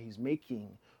reason why he's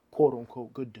making quote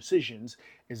unquote good decisions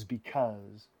is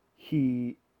because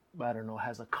he, I don't know,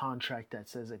 has a contract that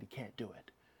says that he can't do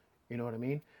it. You know what I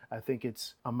mean? I think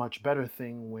it's a much better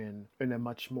thing when, in a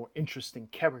much more interesting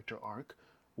character arc,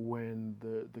 when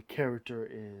the character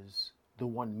is the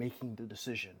one making the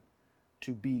decision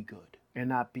to be good and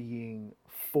not being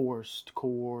forced,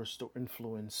 coerced, or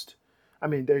influenced. I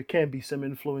mean, there can be some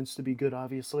influence to be good,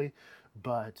 obviously,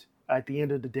 but at the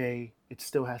end of the day, it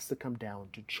still has to come down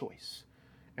to choice.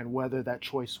 And whether that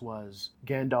choice was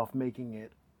Gandalf making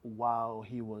it while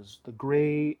he was the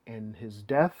Grey and his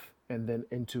death, and then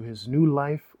into his new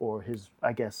life, or his,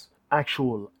 I guess,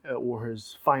 actual, or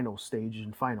his final stage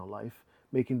and final life,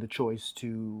 making the choice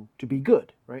to be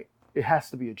good, right? It has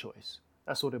to be a choice.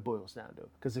 That's what it boils down to.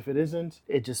 Because if it isn't,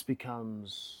 it just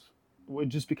becomes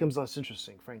less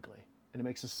interesting, frankly. And it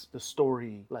makes the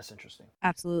story less interesting.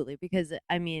 Absolutely. Because,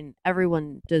 I mean,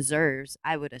 everyone deserves,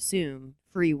 I would assume,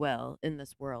 free will in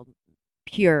this world,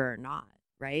 pure or not,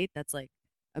 right? That's like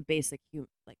a basic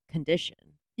condition.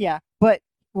 Yeah, but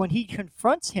when he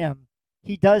confronts him,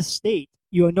 he does state,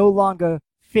 "You are no longer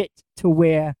fit to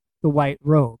wear the white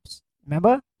robes."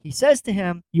 Remember? He says to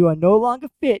him, "You are no longer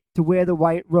fit to wear the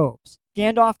white robes."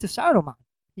 Gandalf to Saruman.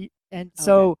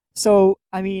 So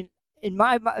I mean, in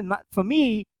my for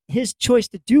me, his choice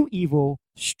to do evil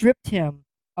stripped him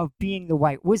of being the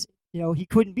White Wizard. You know, he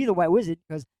couldn't be the White Wizard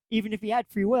because even if he had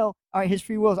free will, all right, his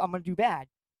free will is, I'm going to do bad.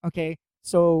 Okay,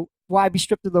 so why be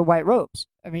stripped of the white robes?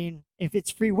 I mean, if it's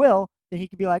free will, then he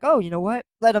could be like, oh, you know what?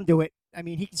 Let him do it. I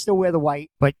mean, he can still wear the white.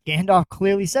 But Gandalf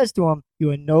clearly says to him,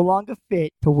 you are no longer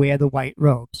fit to wear the white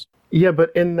robes. Yeah,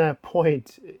 but in that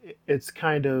point, it's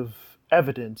kind of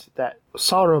evident that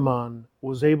Saruman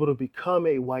was able to become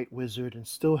a white wizard and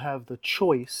still have the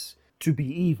choice to be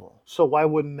evil. So why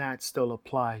wouldn't that still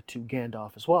apply to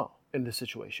Gandalf as well in this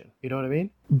situation? You know what I mean?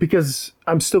 Because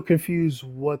I'm still confused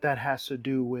what that has to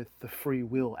do with the free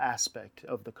will aspect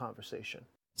of the conversation.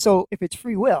 So if it's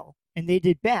free will and they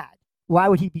did bad, why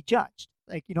would he be judged?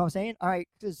 Like, you know what I'm saying? All right,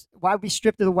 because why would be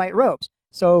stripped of the white robes?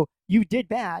 So you did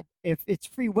bad. If it's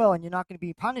free will and you're not going to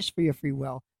be punished for your free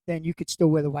will, then you could still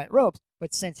wear the white robes.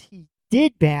 But since he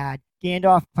did bad,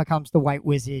 Gandalf becomes the white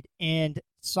wizard and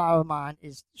Saruman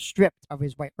is stripped of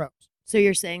his white robes. So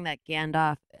you're saying that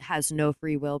Gandalf has no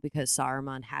free will because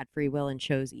Saruman had free will and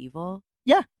chose evil?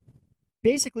 Yeah.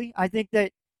 Basically, I think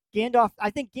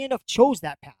Gandalf chose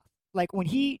that path. Like when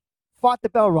he fought the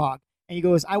Balrog and he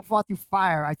goes, I fought through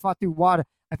fire, I fought through water,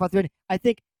 I fought through anything. I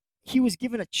think he was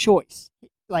given a choice.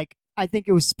 Like, I think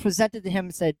it was presented to him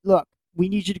and said, look, we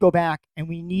need you to go back and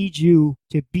we need you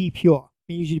to be pure.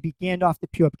 We need you to be Gandalf the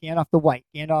pure, Gandalf the white,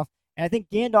 Gandalf. And I think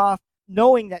Gandalf,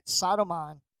 knowing that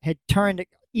Saruman had turned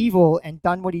evil and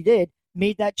done what he did,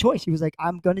 made that choice. He was like,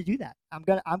 I'm going to do that. I'm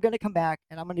going to come back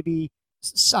and I'm going to be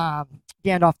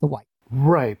Gandalf the white.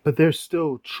 Right, but there's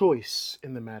still choice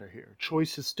in the matter here.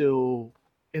 Choice is still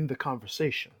in the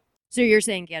conversation. So you're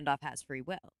saying Gandalf has free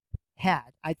will?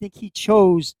 I think he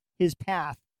chose his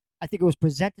path. I think it was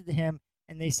presented to him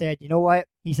and they said, you know what?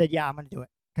 He said, yeah, I'm going to do it.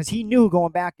 Because he knew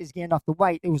going back as Gandalf the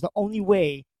White, it was the only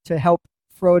way to help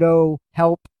Frodo,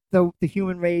 help the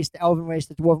human race, the elven race,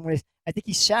 the dwarven race. I think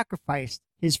he sacrificed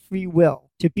his free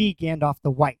will to be Gandalf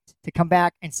the White, to come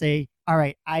back and say, all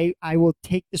right, I will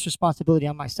take this responsibility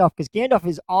on myself, because Gandalf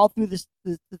is all through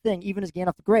the thing, even as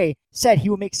Gandalf the Grey said he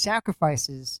will make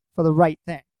sacrifices for the right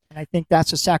thing. And I think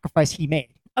that's a sacrifice he made.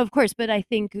 Of course, but I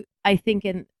think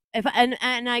in if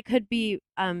and I could be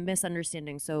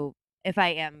misunderstanding. So if I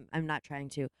am, I'm not trying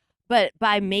to. But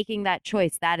by making that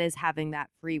choice, that is having that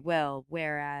free will.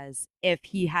 Whereas if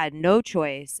he had no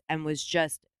choice and was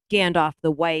just Gandalf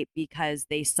the White because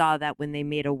they saw that when they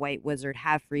made a white wizard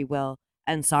have free will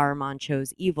and Saruman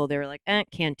chose evil, they were like,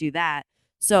 can't do that.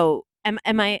 So am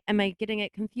I getting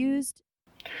it confused?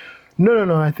 No, no,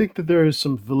 no. I think that there is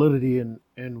some validity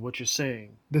in what you're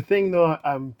saying. The thing though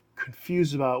I'm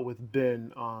confused about with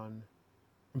Ben on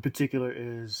in particular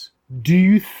is, do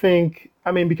you think,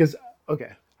 I mean, because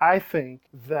okay, I think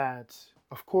that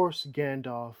of course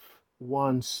Gandalf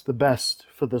wants the best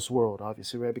for this world,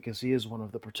 obviously, right? Because he is one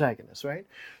of the protagonists, right?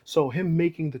 So him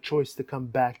making the choice to come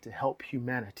back to help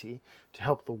humanity, to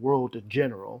help the world in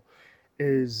general,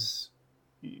 is,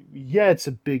 yeah, it's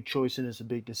a big choice and it's a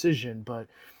big decision, but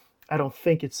I don't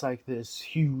think it's like this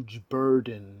huge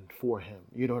burden for him.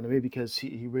 You know what I mean? Because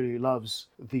he really loves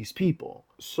these people.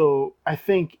 So I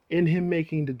think in him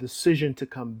making the decision to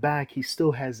come back, he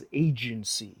still has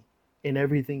agency in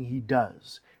everything he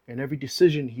does and every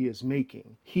decision he is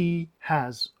making. He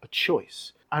has a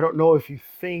choice. I don't know if you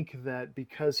think that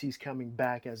because he's coming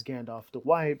back as Gandalf the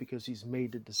White, because he's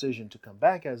made the decision to come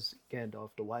back as Gandalf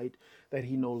the White, that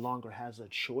he no longer has a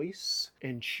choice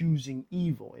in choosing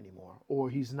evil anymore, or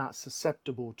he's not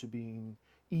susceptible to being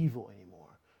evil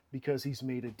anymore because he's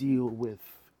made a deal with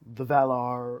the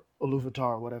Valar,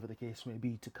 Iluvatar, whatever the case may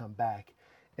be, to come back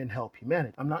and help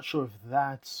humanity. I'm not sure if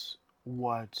that's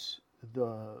what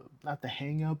the, not the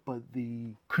hang up, but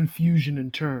the confusion in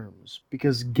terms,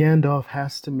 because Gandalf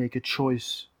has to make a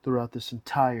choice throughout this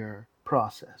entire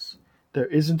process. There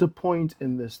isn't a point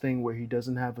in this thing where he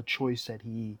doesn't have a choice that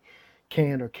he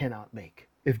can or cannot make.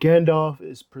 If Gandalf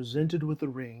is presented with the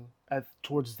ring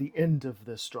towards the end of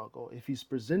this struggle, if he's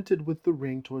presented with the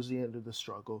ring towards the end of the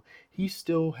struggle, he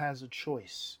still has a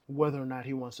choice whether or not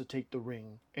he wants to take the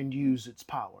ring and use its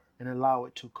power and allow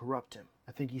it to corrupt him.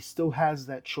 I think he still has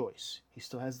that choice. He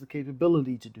still has the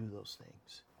capability to do those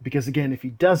things. Because again, if he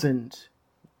doesn't,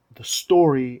 the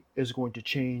story is going to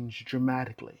change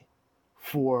dramatically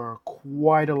for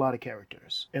quite a lot of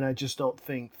characters. And I just don't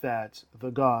think that the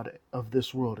God of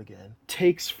this world again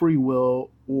takes free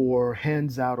will or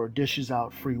hands out or dishes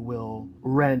out free will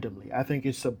randomly. I think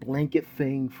it's a blanket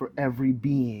thing for every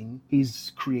being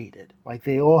he's created. Like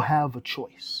they all have a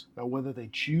choice. Now, whether they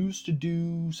choose to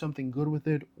do something good with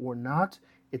it or not,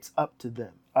 it's up to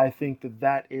them. I think that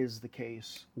that is the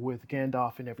case with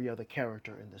Gandalf and every other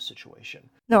character in this situation.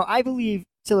 No, I believe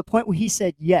to the point where he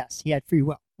said yes, he had free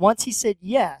will. Once he said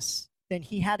yes, then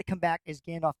he had to come back as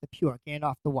Gandalf the Pure,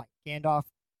 Gandalf the White, Gandalf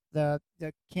the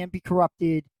can't be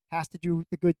corrupted, has to do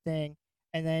the good thing,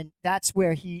 and then that's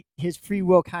where his free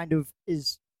will kind of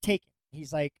is taken.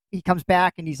 He's like, he comes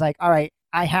back and he's like, all right,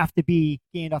 I have to be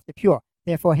Gandalf the Pure.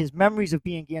 Therefore, his memories of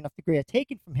being Gandalf the Grey are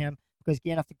taken from him because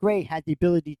Gandalf the Grey had the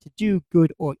ability to do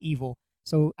good or evil.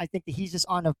 So I think that he's just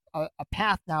on a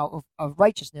path now of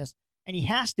righteousness, and he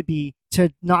has to be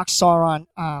to knock Sauron,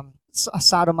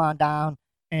 Saruman down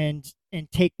and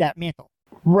take that mantle.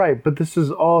 Right, but this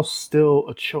is all still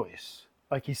a choice.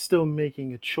 Like he's still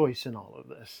making a choice in all of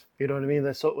this. You know what I mean?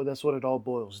 That's what it all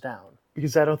boils down.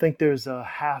 Because I don't think there's a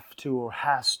have to or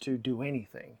has to do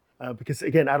anything. Because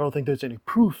again, I don't think there's any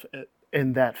proof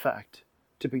in that fact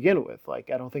to begin with. Like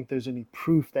I don't think there's any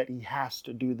proof that he has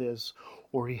to do this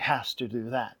or he has to do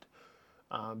that.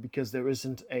 Because there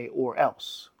isn't a or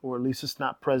else, or at least it's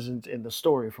not present in the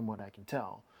story from what I can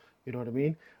tell. You know what I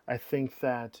mean? I think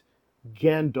that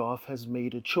Gandalf has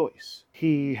made a choice.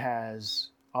 He has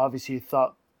obviously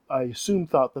thought, I assume,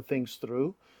 thought the things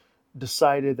through,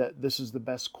 decided that this is the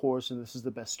best course and this is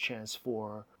the best chance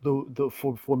for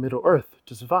for Middle Earth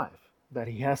to survive. That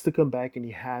he has to come back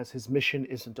and his mission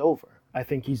isn't over. I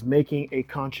think he's making a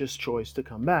conscious choice to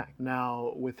come back.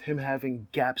 Now, with him having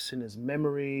gaps in his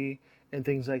memory and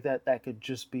things like that, that could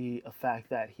just be a fact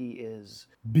that he is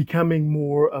becoming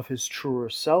more of his truer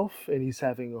self and he's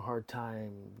having a hard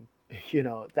time. You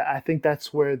know, I think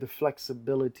that's where the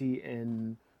flexibility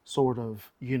and sort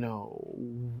of, you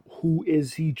know, who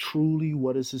is he truly?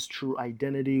 What is his true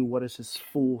identity? What is his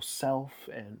full self?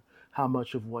 And how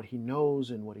much of what he knows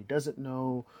and what he doesn't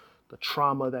know, the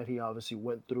trauma that he obviously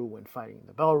went through when fighting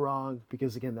the Balrog,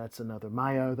 because again, that's another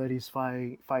Maiar that he's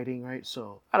fighting, right?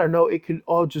 So I don't know, it could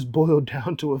all just boil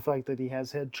down to a fact that he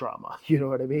has head trauma, you know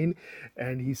what I mean?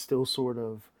 And he's still sort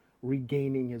of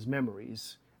regaining his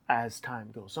memories as time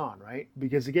goes on, right?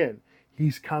 Because again,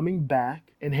 he's coming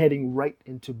back and heading right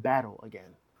into battle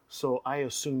again. So I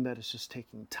assume that it's just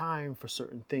taking time for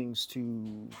certain things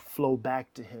to flow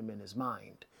back to him in his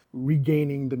mind,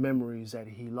 regaining the memories that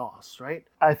he lost, right?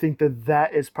 I think that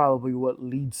that is probably what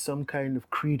leads some kind of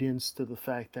credence to the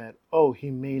fact that, oh,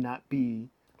 he may not be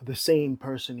the same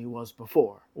person he was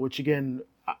before, which again,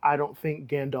 I don't think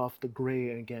Gandalf the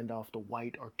Grey and Gandalf the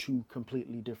White are two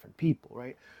completely different people,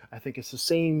 right? I think it's the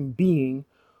same being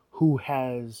who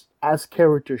has, as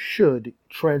characters should,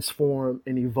 transform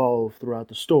and evolve throughout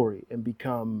the story and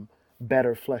become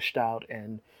better fleshed out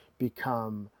and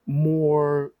become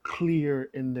more clear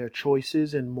in their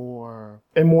choices and more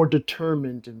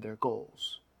determined in their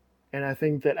goals. And I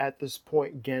think that at this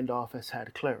point Gandalf has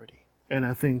had clarity. And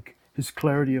I think his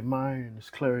clarity of mind and his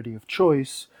clarity of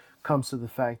choice comes to the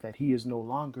fact that he is no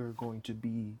longer going to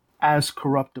be as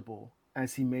corruptible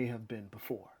as he may have been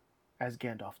before as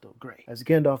Gandalf the Grey. As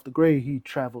Gandalf the Grey, he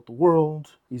traveled the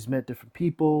world, he's met different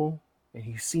people, and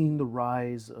he's seen the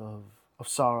rise of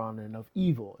Sauron and of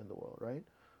evil in the world, right?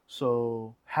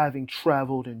 So, having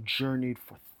traveled and journeyed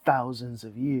for thousands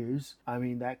of years, I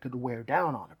mean, that could wear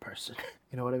down on a person.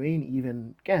 You know what I mean?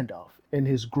 Even Gandalf in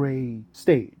his gray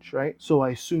stage, right? So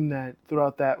I assume that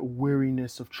throughout that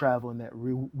weariness of travel and that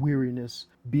weariness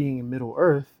being in Middle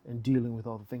Earth and dealing with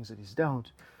all the things that he's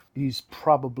dealt, he's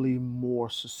probably more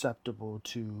susceptible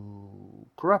to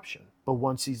corruption. But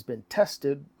once he's been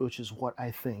tested, which is what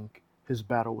I think his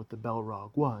battle with the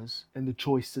Balrog was, and the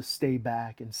choice to stay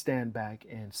back and stand back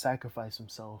and sacrifice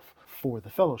himself for the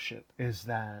Fellowship, is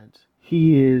that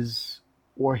he is,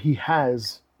 or he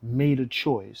has made a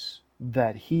choice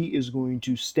that he is going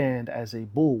to stand as a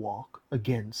bulwark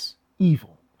against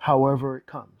evil, however it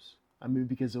comes. I mean,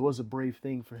 because it was a brave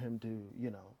thing for him to,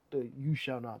 the you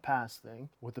shall not pass thing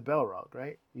with the Balrog,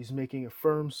 right? He's making a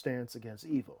firm stance against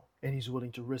evil, and he's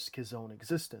willing to risk his own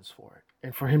existence for it.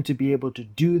 And for him to be able to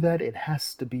do that, it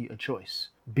has to be a choice,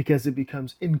 because it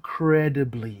becomes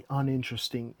incredibly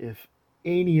uninteresting if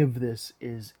any of this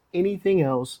is anything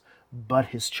else but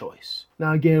his choice.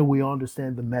 Now again, we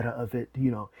understand the meta of it.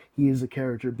 He is a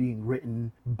character being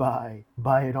written by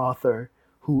an author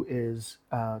who is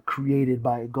created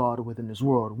by a god within his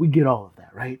world. We get all of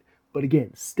that, right? But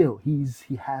again, still, he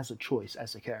has a choice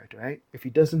as a character, right? If he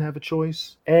doesn't have a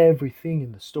choice, everything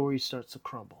in the story starts to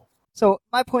crumble. So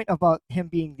my point about him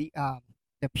being the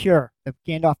pure, the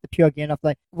Gandalf, the pure Gandalf,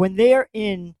 like when they're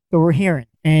in the Rohirrim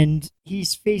and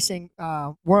he's facing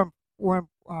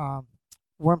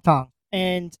Wormtongue,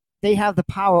 and they have the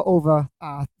power over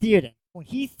Theoden. When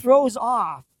he throws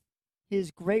off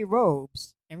his gray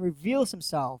robes and reveals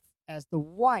himself as the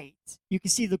white, you can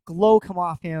see the glow come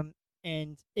off him,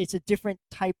 and it's a different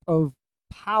type of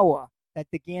power that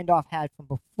the Gandalf had from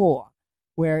before,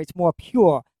 where it's more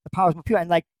pure. The power is more pure, and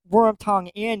like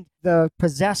Wormtongue and the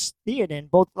possessed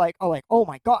Theoden both oh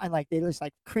my god, and like they just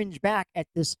like cringe back at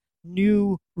this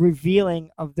new revealing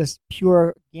of this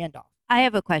pure Gandalf. I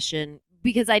have a question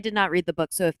because I did not read the book,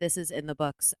 so if this is in the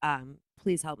books,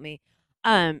 please help me.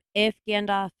 If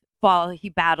Gandalf he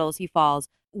battles, he falls,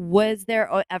 was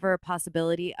there ever a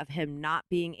possibility of him not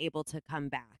being able to come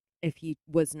back if he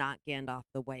was not Gandalf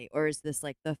the White, or is this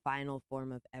like the final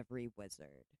form of every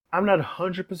wizard? I'm not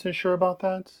 100% sure about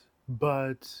that,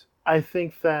 but I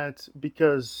think that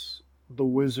because the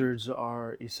wizards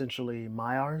are essentially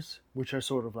Maiars, which are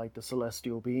sort of like the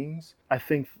celestial beings, I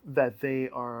think that they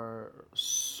are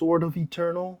sort of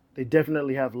eternal. They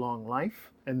definitely have long life,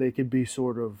 and they could be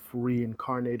sort of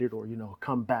reincarnated or,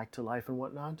 come back to life and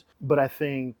whatnot. But I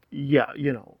think,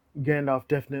 Gandalf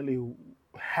definitely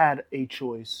had a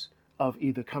choice of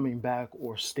either coming back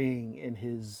or staying in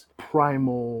his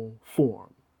primal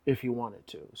form if he wanted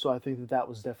to. So I think that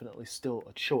was definitely still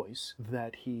a choice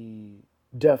that he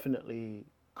definitely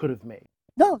could have made.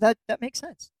 No, that makes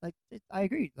sense. I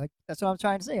agree. Like that's what I'm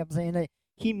trying to say. I'm saying that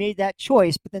he made that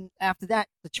choice, but then after that,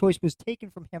 the choice was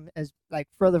taken from him as like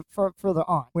further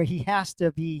on, where he has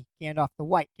to be Gandalf the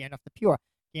White, Gandalf the Pure,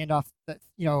 Gandalf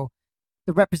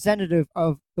the representative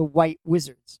of the White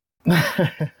Wizards.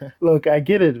 Look, I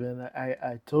get it, man.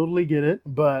 I totally get it,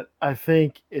 but I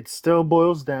think it still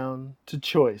boils down to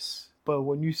choice. But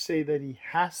when you say that he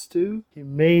has to, he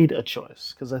made a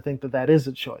choice, because I think that is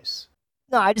a choice.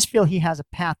 No, I just feel he has a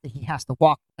path that he has to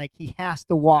walk. Like he has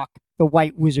to walk the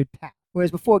White Wizard path.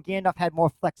 Whereas before, Gandalf had more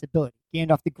flexibility.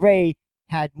 Gandalf the Grey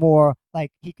had more,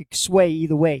 like, he could sway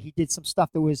either way. He did some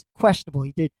stuff that was questionable.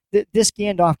 He did this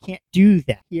Gandalf can't do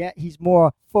that. Yeah, he's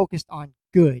more focused on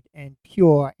good and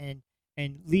pure and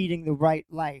leading the right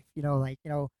life.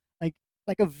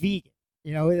 Like a vegan.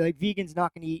 Like vegans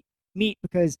not going to eat meat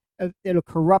because it'll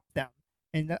corrupt them.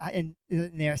 in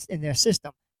their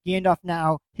system. Gandalf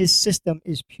now, his system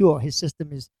is pure. His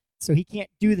system is so he can't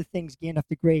do the things Gandalf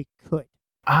the Grey could.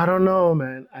 I don't know,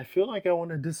 man. I feel like I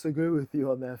want to disagree with you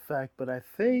on that fact, but I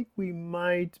think we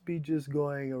might be just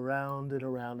going around and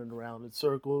around and around in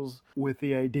circles with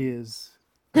the ideas.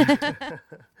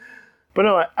 But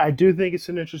no, I do think it's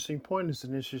an interesting point. It's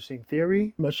an interesting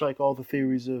theory, much like all the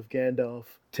theories of Gandalf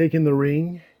taking the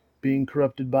ring, being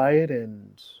corrupted by it,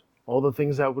 and all the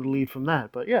things that would lead from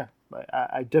that. But yeah,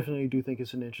 I definitely do think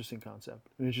it's an interesting concept,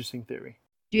 an interesting theory.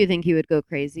 Do you think he would go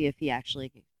crazy if he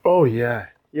actually? Oh yeah.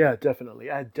 Yeah,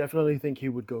 definitely. I definitely think he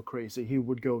would go crazy. He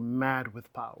would go mad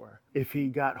with power if he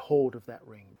got hold of that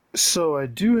ring. So I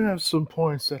do have some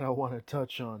points that I want to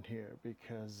touch on here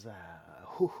because,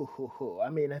 I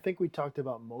mean, I think we talked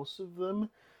about most of them,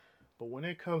 but when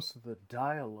it comes to the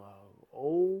dialogue,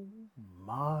 oh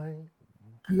my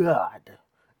God,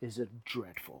 is it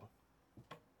dreadful.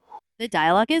 The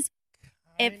dialogue is.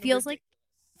 It Kinda feels like.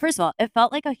 ridiculous. First of all, it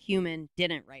felt like a human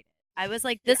didn't write it. I was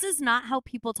like, Yeah. this is not how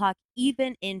people talk,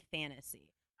 even in fantasy.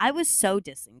 I was so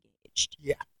disengaged.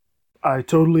 Yeah. I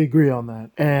totally agree on that.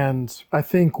 And I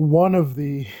think one of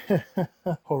the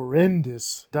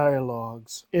horrendous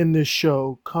dialogues in this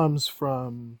show comes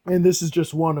from, and this is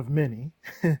just one of many,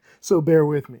 so bear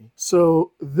with me.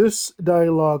 So this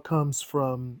dialogue comes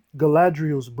from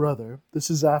Galadriel's brother.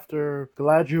 This is after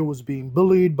Galadriel was being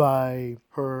bullied by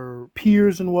her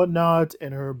peers and whatnot,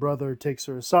 and her brother takes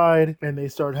her aside, and they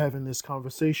start having this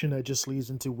conversation that just leads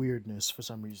into weirdness for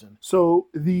some reason. So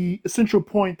the essential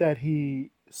point that he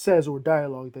says, or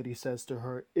dialogue that he says to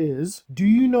her, is, "Do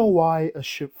you know why a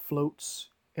ship floats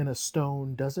and a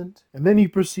stone doesn't?" And then he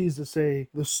proceeds to say,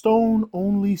 "The stone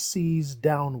only sees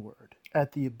downward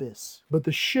at the abyss, but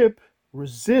the ship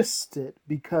resists it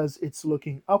because it's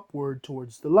looking upward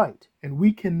towards the light, and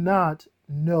we cannot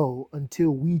know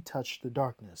until we touch the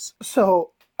darkness."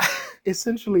 So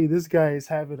essentially, this guy is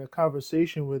having a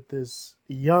conversation with this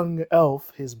young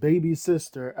elf, his baby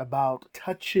sister, about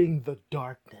touching the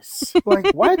darkness.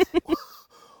 Like, what?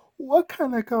 What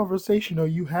kind of conversation are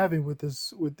you having with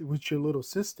your little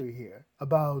sister here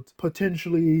about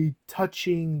potentially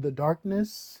touching the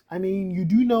darkness? I mean, you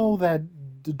do know that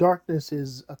the darkness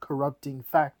is a corrupting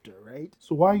factor, right?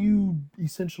 So why are you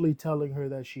essentially telling her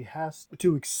that she has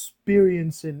to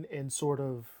experience and sort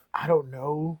of, I don't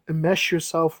know, enmesh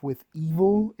yourself with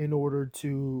evil in order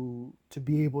to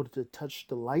be able to touch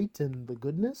the light and the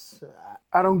goodness?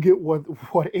 I don't get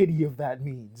what any of that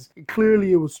means.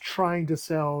 Clearly, it was trying to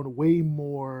sound way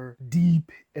more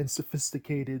deep and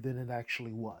sophisticated than it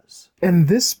actually was. And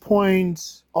this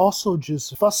point also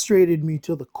just frustrated me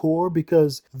to the core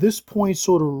because this point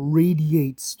sort of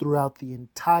radiates throughout the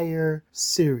entire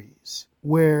series,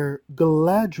 where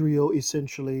Galadriel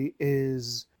essentially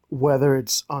is, whether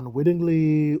it's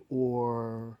unwittingly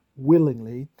or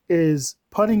willingly, is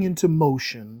putting into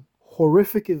motion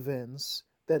horrific events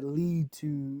that lead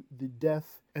to the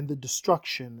death and the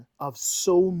destruction of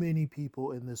so many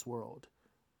people in this world.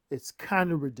 It's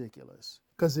kind of ridiculous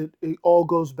because it all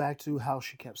goes back to how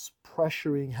she kept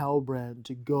pressuring Halbrand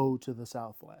to go to the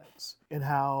Southlands and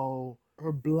how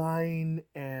her blind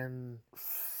and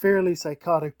fairly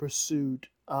psychotic pursuit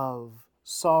of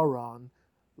Sauron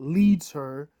leads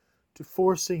her to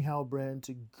forcing Halbrand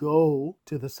to go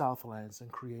to the Southlands and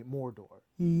create Mordor.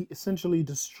 He essentially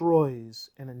destroys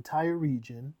an entire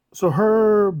region. So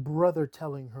her brother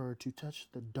telling her to touch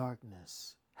the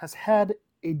darkness has had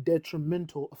a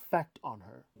detrimental effect on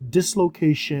her.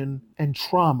 Dislocation and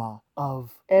trauma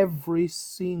of every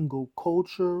single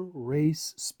culture,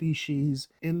 race, species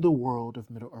in the world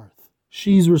of Middle-earth.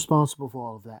 She's responsible for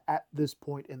all of that at this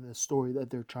point in the story that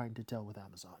they're trying to tell with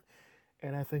Amazon.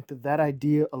 And I think that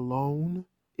idea alone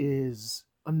is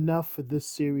enough for this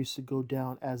series to go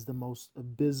down as the most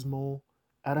abysmal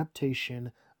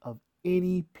adaptation of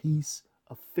any piece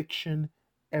of fiction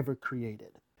ever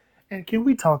created. And can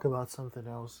we talk about something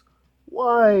else?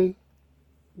 Why,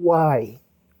 why,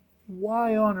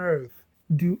 why on earth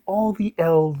do all the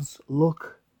elves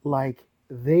look like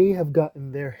they have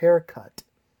gotten their hair cut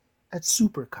at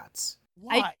Supercuts?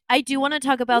 Why? I do want to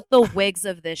talk about the wigs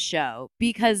of this show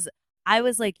because I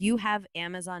was like, you have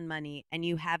Amazon money and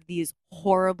you have these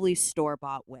horribly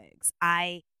store-bought wigs.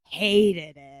 I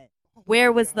hated it.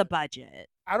 Where was the budget?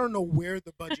 I don't know where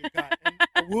the budget got,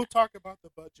 and we'll talk about the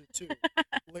budget too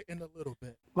in a little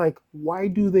bit. Like, why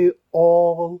do they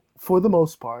all, for the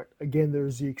most part, again,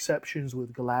 there's the exceptions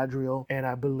with Galadriel and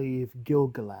I believe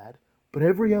Gil-galad, but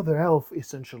every other elf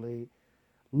essentially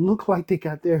look like they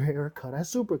got their hair cut at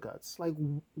Supercuts. Like,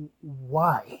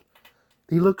 why?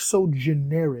 They look so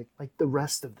generic like the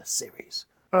rest of the series.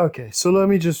 Okay, so let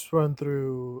me just run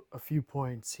through a few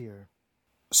points here.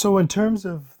 So, in terms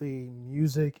of the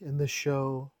music in the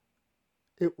show,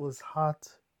 it was hot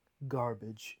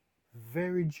garbage.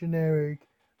 Very generic,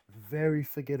 very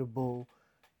forgettable,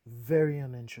 very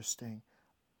uninteresting.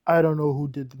 I don't know who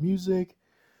did the music.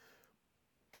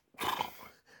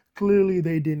 Clearly,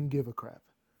 they didn't give a crap.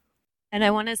 And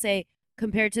I want to say,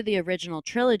 compared to the original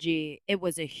trilogy, it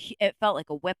felt like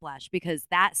a whiplash because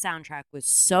that soundtrack was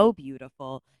so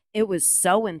beautiful. It was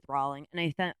so enthralling,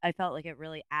 and I felt like it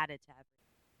really added to everything.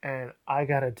 And I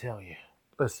gotta tell you,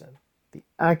 listen, the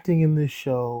acting in this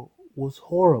show was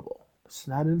horrible. It's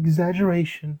not an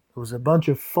exaggeration. It was a bunch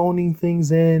of phoning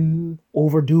things in,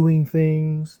 overdoing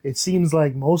things. It seems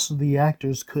like most of the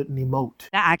actors couldn't emote.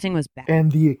 That acting was bad.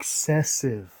 And the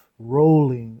excessive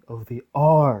rolling of the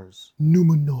R's.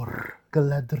 Numenor,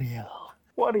 Galadriel.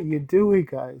 What are you doing,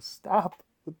 guys? Stop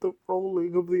with the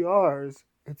rolling of the R's.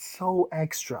 It's so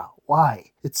extra.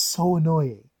 Why? It's so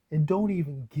annoying. And don't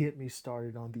even get me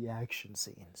started on the action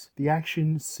scenes. The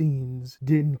action scenes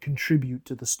didn't contribute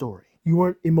to the story. You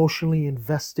weren't emotionally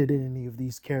invested in any of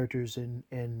these characters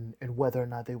and whether or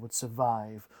not they would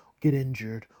survive, get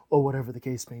injured, or whatever the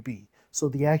case may be. So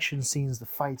the action scenes, the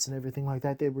fights, and everything like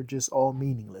that, they were just all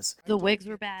meaningless. The wigs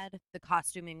were bad. The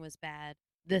costuming was bad.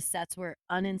 The sets were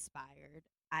uninspired.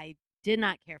 I did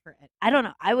not care for it. I don't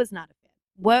know. I was not a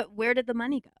fan. Where did the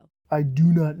money go? I do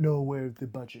not know where the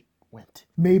budget went.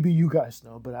 Maybe you guys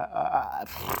know, but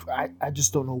I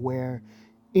just don't know where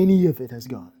any of it has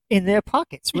gone. In their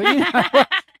pockets.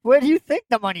 Where do you think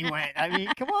the money went? I mean,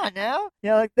 come on now.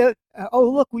 Like oh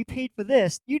look, we paid for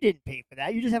this. You didn't pay for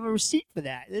that. You just have a receipt for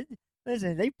that.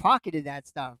 Listen, they pocketed that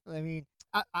stuff. I mean,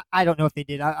 I don't know if they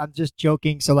did. I'm just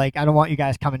joking. So like, I don't want you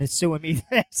guys coming and suing me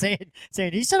saying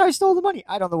he said I stole the money.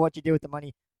 I don't know what you did with the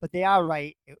money, but they are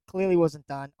right. It clearly wasn't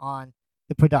done on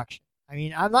the production. I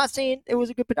mean, I'm not saying it was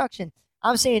a good production.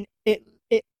 I'm saying it.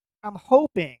 I'm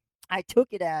hoping I took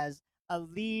it as a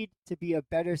lead to be a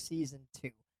better season 2.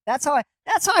 That's how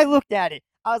I looked at it.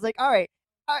 I was like, all right,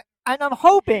 and I'm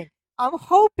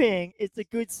hoping it's a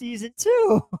good season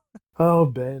 2. Oh,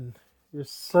 Ben, you're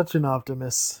such an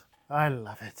optimist. I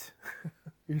love it.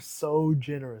 You're so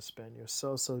generous, Ben. You're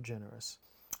so generous.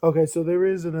 Okay, so there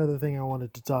is another thing I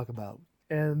wanted to talk about.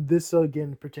 And this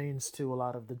again pertains to a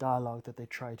lot of the dialogue that they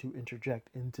try to interject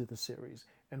into the series.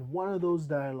 And one of those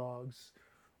dialogues,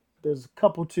 there's a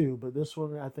couple too, but this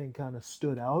one I think kind of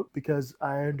stood out because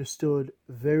I understood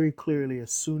very clearly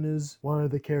as soon as one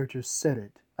of the characters said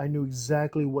it. I knew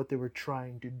exactly what they were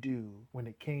trying to do when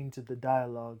it came to the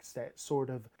dialogues that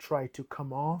sort of tried to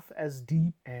come off as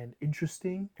deep and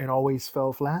interesting and always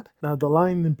fell flat. Now, the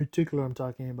line in particular I'm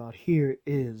talking about here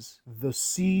is, "The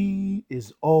sea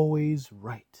is always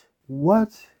right."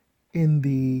 What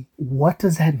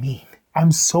does that mean?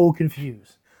 I'm so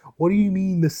confused. What do you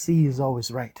mean the sea is always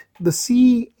right? The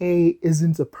sea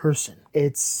isn't a person.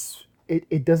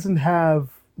 It doesn't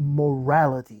have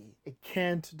morality. It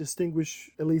can't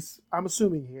distinguish, at least I'm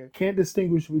assuming here, can't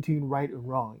distinguish between right and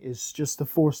wrong. It's just the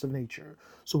force of nature.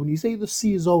 So when you say the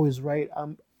sea is always right,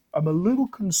 I'm a little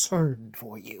concerned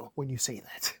for you when you say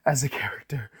that as a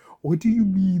character. What do you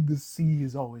mean the sea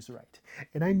is always right?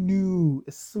 And I knew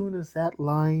as soon as that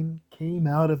line came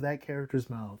out of that character's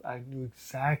mouth, I knew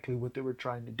exactly what they were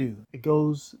trying to do. It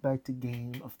goes back to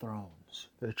Game of Thrones.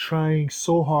 They're trying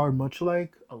so hard, much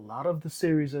like a lot of the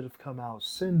series that have come out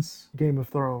since Game of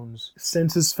Thrones,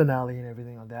 since its finale and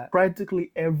everything like that.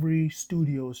 Practically every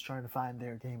studio is trying to find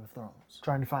their Game of Thrones,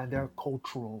 trying to find their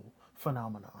cultural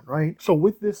phenomenon, right? So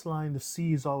with this line, the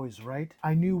sea is always right,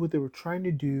 I knew what they were trying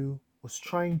to do was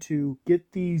trying to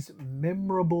get these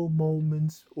memorable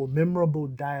moments or memorable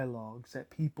dialogues that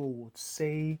people would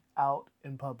say out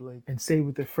in public and say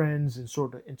with their friends and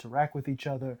sort of interact with each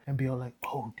other and be all like,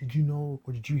 oh, did you know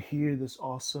or did you hear this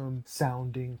awesome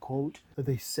sounding quote that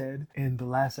they said in the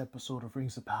last episode of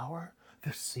Rings of Power?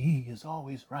 The sea is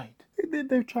always right.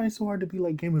 They're trying so hard to be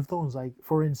like Game of Thrones. Like,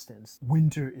 for instance,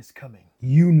 winter is coming.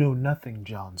 You know nothing,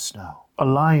 Jon Snow. A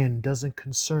lion doesn't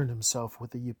concern himself with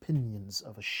the opinions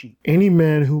of a sheep. Any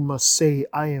man who must say,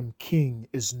 I am king,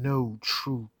 is no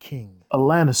true king. A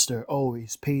Lannister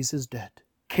always pays his debt.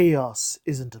 Chaos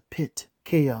isn't a pit.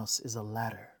 Chaos is a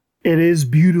ladder. It is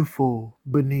beautiful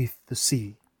beneath the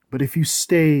sea, but if you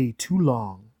stay too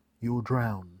long, you'll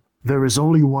drown. There is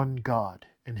only one God,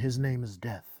 and his name is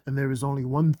death. And there is only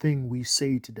one thing we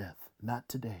say to death, not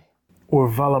today. Or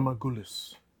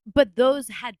Valamagulis. But those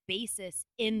had basis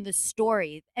in the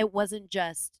story. It wasn't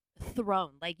just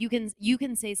thrown. Like you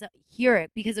can say so, hear it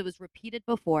because it was repeated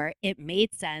before. It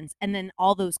made sense, and then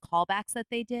all those callbacks that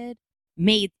they did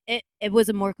made it. It was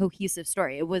a more cohesive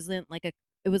story. It wasn't like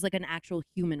it was like an actual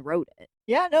human wrote it.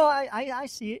 Yeah, no, I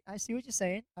see it. I see what you're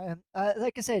saying.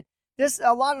 Like I said, there's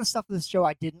a lot of stuff in this show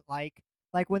I didn't like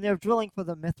when they're drilling for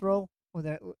the mithril,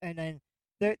 and then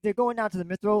they're going down to the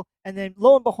mithril, and then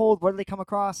lo and behold, what do they come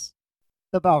across?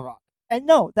 The Balrog. And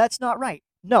no, that's not right.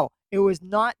 No, it was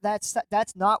not. That's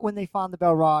not when they found the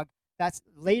Balrog. That's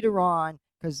later on,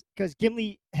 because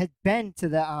Gimli had been to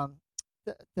the,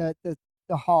 the the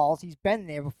the halls. He's been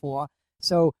there before.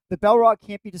 So the Balrog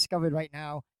can't be discovered right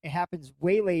now. It happens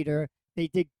way later. They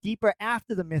dig deeper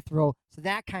after the Mithril, so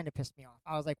that kind of pissed me off.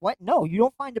 I was like, "What? No, you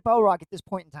don't find the Balrog at this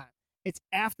point in time. It's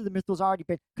after the Mithril's already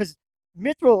been because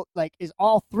Mithril like is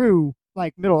all through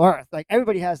like Middle Earth. Like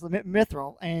everybody has the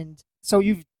Mithril, and so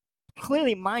you've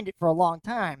clearly mined it for a long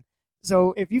time.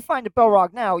 So if you find a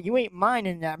Balrog now, you ain't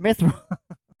mining that Mithril."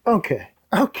 Okay,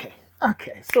 okay,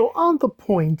 okay. So on the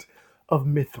point of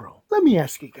Mithril, let me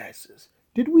ask you guys this.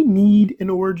 Did we need an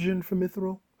origin for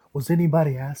Mithril? Was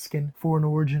anybody asking for an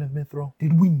origin of Mithril?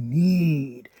 Did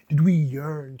we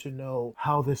yearn to know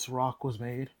how this rock was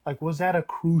made? Like, was that a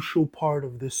crucial part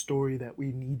of this story that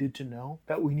we needed to know?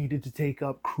 That we needed to take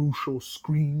up crucial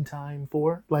screen time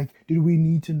for? Like, did we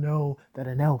need to know that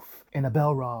an elf and a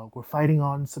Balrog were fighting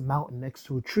on some mountain next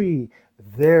to a tree?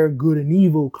 Their good and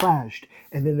evil clashed,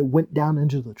 and then it went down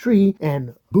into the tree,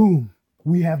 and boom,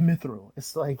 we have Mithril.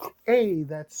 It's like, A,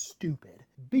 that's stupid.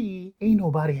 B, ain't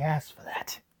nobody asked for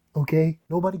that. Okay?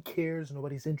 Nobody cares,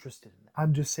 nobody's interested in it.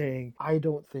 I'm just saying, I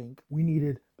don't think we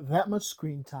needed that much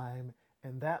screen time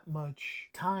and that much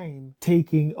time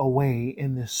taking away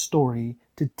in this story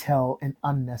to tell an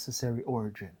unnecessary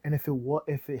origin. And if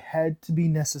it had to be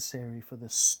necessary for the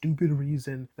stupid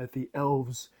reason that the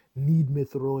elves need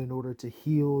Mithril in order to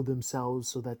heal themselves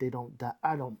so that they don't die,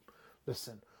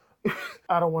 listen.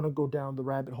 I don't want to go down the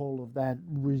rabbit hole of that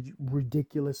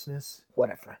ridiculousness.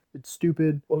 Whatever. It's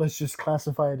stupid. Well, let's just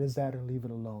classify it as that and leave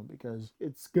it alone because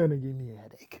it's gonna give me a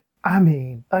headache. I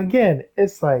mean, again,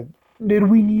 it's like, did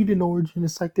we need an origin?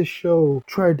 It's like the show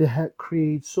tried to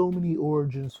create so many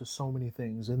origins for so many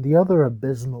things, and the other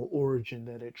abysmal origin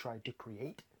that it tried to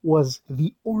create was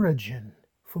the origin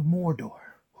for Mordor.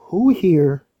 Who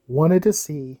here wanted to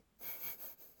see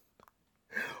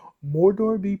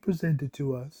Mordor be presented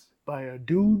to us by a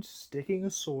dude sticking a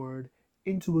sword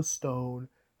into a stone,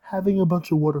 having a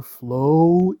bunch of water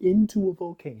flow into a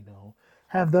volcano,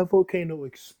 have that volcano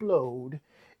explode,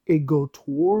 it go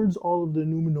towards all of the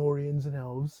Numenorians and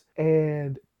elves,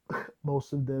 and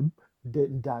most of them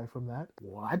didn't die from that.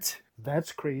 What?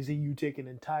 That's crazy. You take an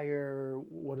entire,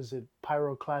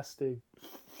 pyroclastic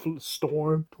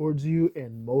storm towards you,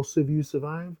 and most of you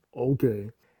survive?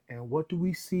 Okay. And what do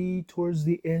we see towards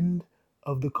the end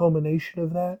of the culmination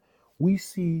of that? We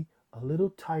see a little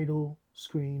title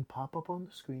screen pop up on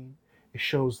the screen. It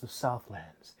shows the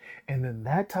Southlands. And then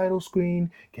that title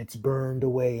screen gets burned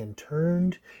away and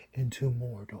turned into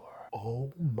Mordor.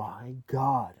 Oh my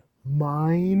god.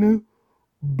 Mind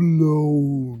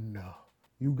blown.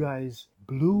 You guys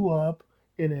blew up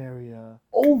an area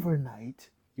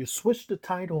overnight. You switched the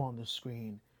title on the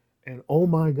screen. And oh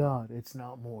my god, it's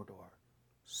not Mordor.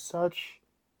 Such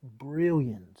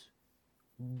brilliant,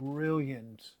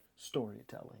 brilliant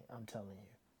storytelling. I'm telling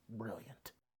you,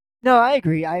 brilliant. No, I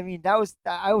agree. I mean, I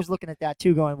was looking at that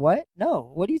too, going, "What?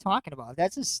 No, what are you talking about?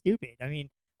 That's just stupid." I mean,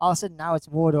 all of a sudden now it's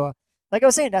Mordor. Like I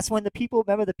was saying, that's when the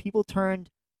people turned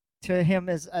to him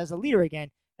as a leader again,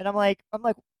 and I'm like,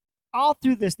 all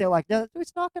through this, they're like, "No,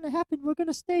 it's not going to happen. We're going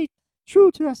to stay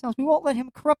true to ourselves. We won't let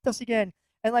him corrupt us again."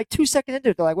 And like 2 seconds into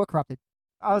it, they're like, "We're corrupted."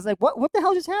 I was like, "What the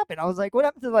hell just happened?" I was like, "What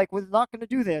happened to like we're not going to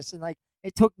do this?" And like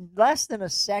it took less than a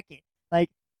second.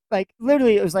 Like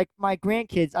literally, it was like my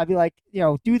grandkids. I'd be like,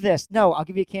 do this. No, I'll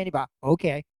give you a candy bar.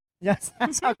 Okay. That's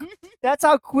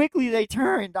how quickly they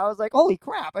turned. I was like, holy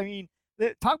crap. I mean,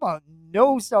 talk about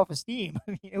no self esteem.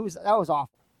 I mean, that was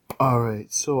awful. All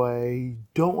right, so I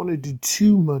don't want to do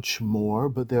too much more,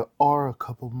 but there are a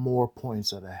couple more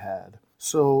points that I had.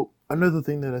 So another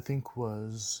thing that I think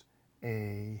was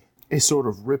a sort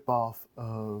of ripoff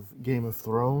of Game of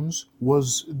Thrones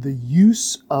was the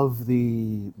use of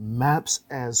the maps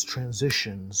as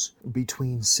transitions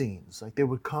between scenes. Like they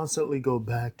would constantly go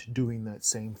back to doing that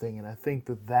same thing, and I think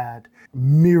that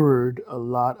mirrored a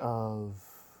lot of,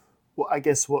 well, I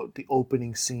guess what the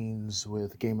opening scenes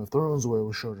with Game of Thrones, where it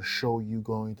was sort of show you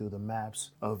going through the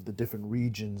maps of the different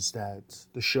regions that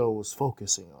the show was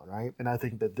focusing on, right? And I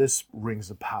think that this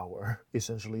Rings of Power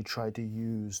essentially tried to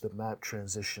use the map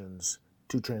transitions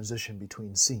to transition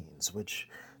between scenes, which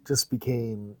just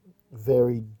became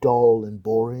very dull and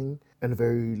boring and a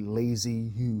very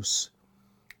lazy use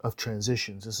of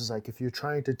transitions. This is like if you're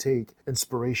trying to take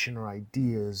inspiration or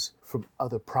ideas from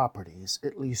other properties,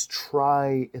 at least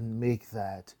try and make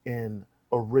that an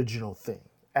original thing.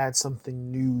 Add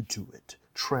something new to it.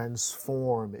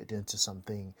 Transform it into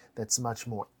something that's much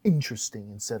more interesting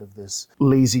instead of this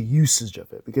lazy usage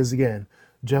of it. Because again,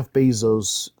 Jeff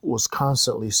Bezos was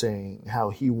constantly saying how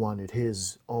he wanted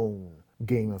his own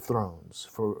Game of Thrones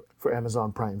for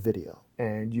Amazon Prime Video.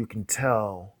 And you can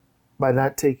tell by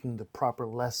not taking the proper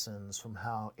lessons from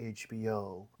how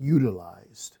HBO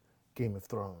utilized Game of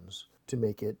Thrones to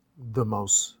make it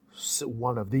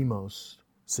one of the most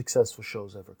successful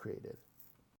shows ever created.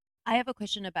 I have a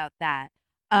question about that.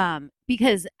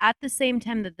 Because at the same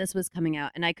time that this was coming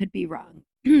out, and I could be wrong,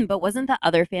 but wasn't the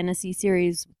other fantasy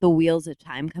series, The Wheels of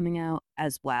Time, coming out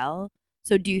as well?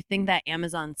 So do you think that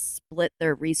Amazon split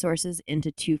their resources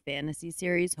into two fantasy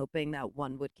series, hoping that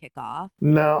one would kick off?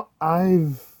 Now,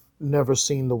 I've never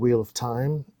seen The Wheel of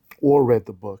Time or read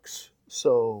the books,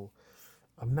 so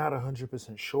I'm not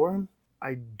 100% sure.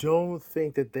 I don't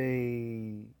think that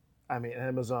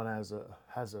Amazon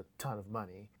has a ton of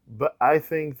money, but I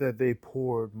think that they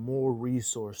poured more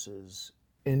resources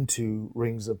into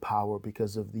Rings of Power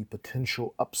because of the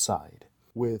potential upside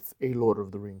with a Lord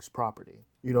of the Rings property.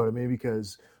 You know what I mean?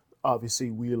 Because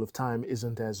obviously Wheel of Time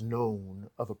isn't as known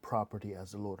of a property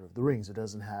as the Lord of the Rings. It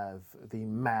doesn't have the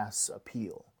mass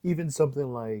appeal. Even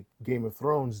something like Game of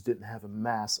Thrones didn't have a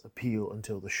mass appeal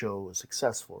until the show was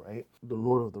successful, right? The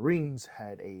Lord of the Rings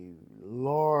had a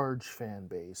large fan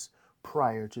base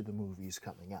prior to the movies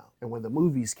coming out. And when the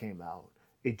movies came out,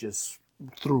 it just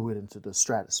threw it into the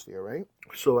stratosphere, right?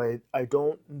 So I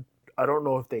don't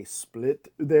know if they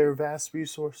split their vast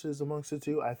resources amongst the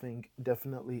two. I think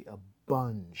definitely a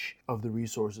bunch of the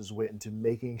resources went into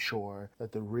making sure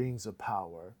that the Rings of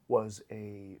Power was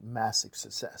a massive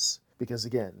success. Because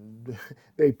again,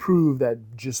 they proved that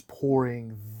just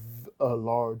pouring a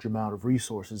large amount of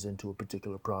resources into a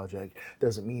particular project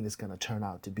doesn't mean it's going to turn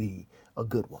out to be a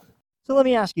good one. So let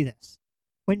me ask you this.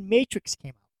 When Matrix came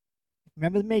out,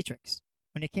 remember the Matrix?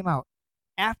 When it came out,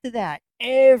 after that,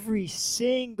 every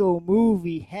single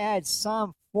movie had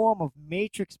some form of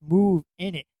Matrix move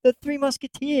in it. The Three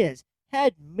Musketeers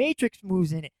had Matrix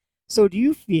moves in it. So do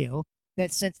you feel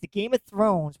that since the Game of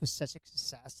Thrones was such a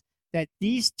success, that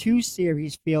these two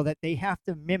series feel that they have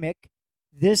to mimic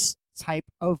this type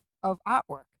of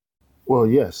artwork? Well,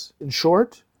 yes. In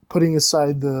short, putting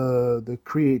aside the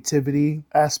creativity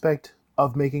aspect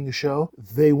of making a show,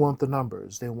 they want the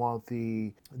numbers. They want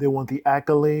the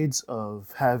accolades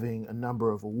of having a number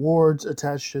of awards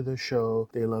attached to the show.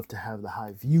 They love to have the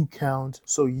high view count.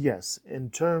 So yes,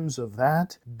 in terms of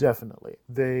that, definitely.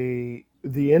 The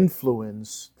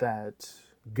influence that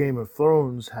Game of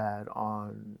Thrones had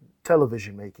on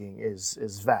television making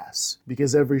is vast,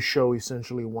 because every show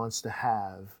essentially wants to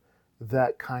have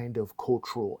that kind of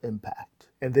cultural impact.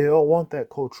 And they all want that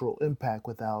cultural impact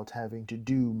without having to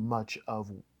do much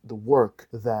of the work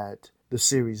that the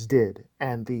series did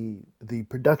and the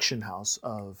production house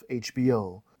of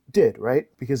HBO did, right?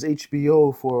 Because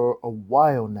HBO for a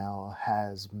while now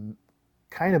has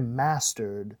kind of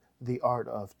mastered the art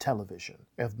of television,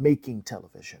 of making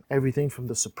television. Everything from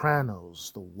The Sopranos,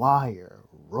 The Wire,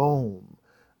 Rome.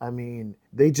 I mean,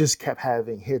 they just kept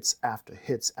having hits after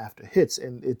hits after hits,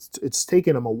 and it's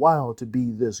taken them a while to be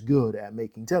this good at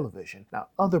making television. Now,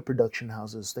 other production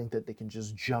houses think that they can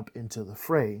just jump into the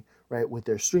fray, right, with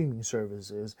their streaming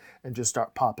services and just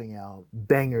start popping out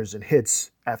bangers and hits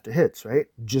after hits, right?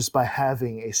 Just by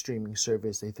having a streaming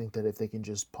service, they think that if they can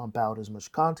just pump out as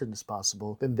much content as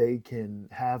possible, then they can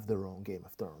have their own Game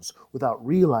of Thrones without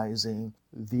realizing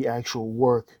the actual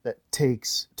work that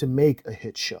takes to make a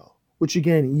hit show. Which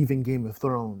again, even Game of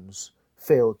Thrones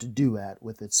failed to do at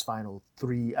with its final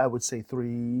three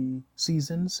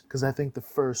seasons. Because I think the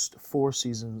first 4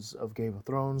 seasons of Game of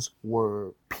Thrones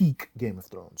were peak Game of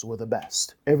Thrones, were the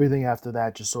best. Everything after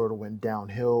that just sort of went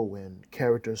downhill when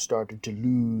characters started to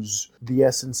lose the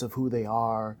essence of who they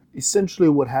are. Essentially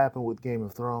what happened with Game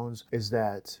of Thrones is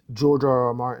that George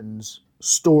R.R. Martin's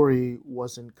story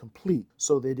wasn't complete.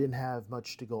 So they didn't have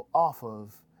much to go off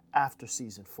of after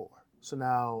season 4. So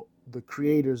now the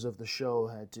creators of the show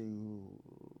had to,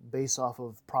 based off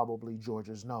of probably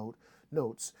George's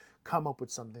notes, come up with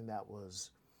something that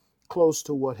was close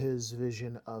to what his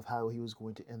vision of how he was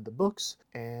going to end the books,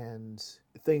 and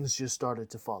things just started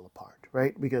to fall apart,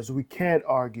 right? Because we can't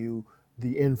argue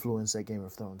the influence that Game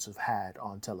of Thrones have had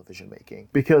on television making.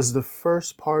 Because the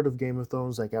first part of Game of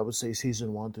Thrones, like I would say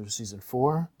season 1 through season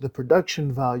 4, the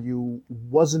production value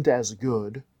wasn't as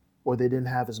good, or they didn't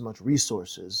have as much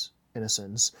resources in a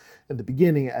sense, in the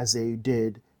beginning as they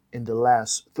did in the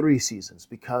last 3 seasons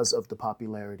because of the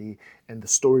popularity and the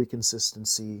story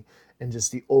consistency and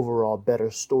just the overall better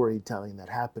storytelling that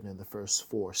happened in the first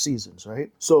 4 seasons,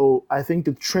 right? So I think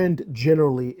the trend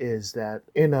generally is that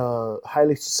in a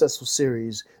highly successful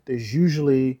series, there's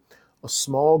usually a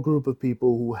small group of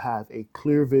people who have a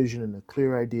clear vision and a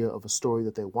clear idea of a story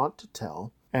that they want to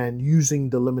tell. And using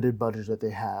the limited budget that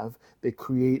they have, they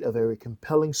create a very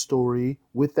compelling story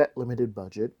with that limited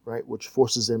budget, right? Which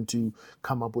forces them to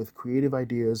come up with creative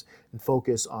ideas and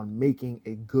focus on making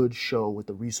a good show with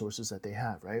the resources that they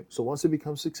have, right? So once it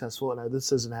becomes successful, and this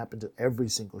doesn't happen to every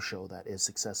single show that is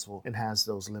successful and has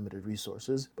those limited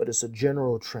resources, but it's a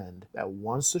general trend that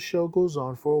once the show goes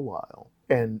on for a while,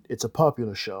 and it's a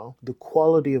popular show, the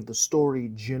quality of the story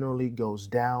generally goes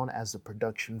down as the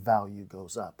production value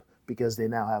goes up because they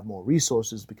now have more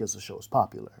resources because the show is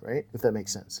popular, right? If that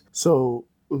makes sense. So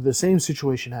the same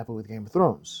situation happened with Game of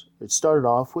Thrones. It started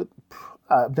off with,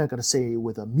 I'm not going to say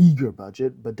with a meager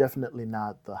budget, but definitely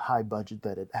not the high budget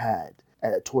that it had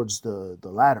towards the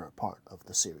latter part of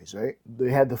the series, right?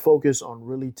 They had the focus on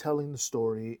really telling the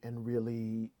story and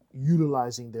really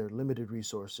utilizing their limited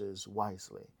resources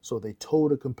wisely. So they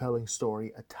told a compelling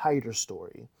story, a tighter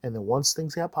story. And then once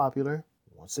things got popular,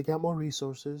 once they got more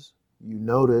resources, you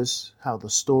notice how the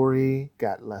story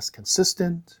got less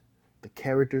consistent, the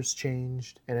characters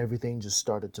changed, and everything just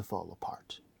started to fall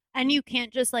apart. And you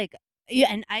can't just like, yeah,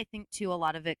 and I think too, a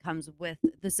lot of it comes with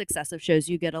the success of shows.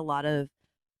 You get a lot of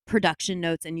production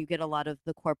notes and you get a lot of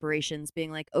the corporations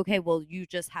being like, okay, well, you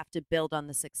just have to build on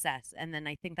the success. And then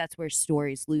I think that's where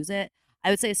stories lose it. I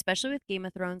would say, especially with Game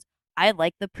of Thrones, I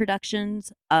like the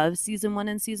productions of season 1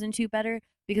 and season 2 better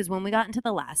because when we got into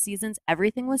the last seasons,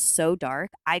 everything was so dark.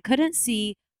 I couldn't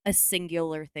see a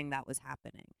singular thing that was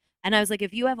happening. And I was like,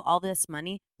 if you have all this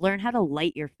money, learn how to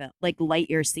light your film, like light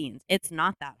your scenes. It's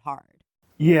not that hard.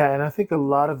 Yeah, and I think a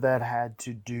lot of that had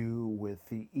to do with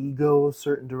the ego of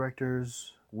certain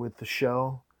directors with the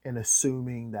show and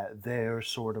assuming that their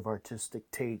sort of artistic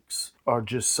takes are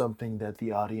just something that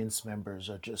the audience members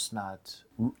are just not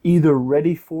either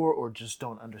ready for or just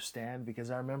don't understand. Because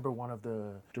I remember one of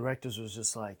the directors was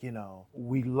just like,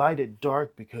 we light it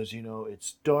dark because,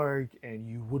 it's dark and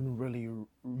you wouldn't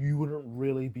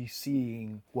really be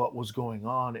seeing what was going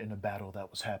on in a battle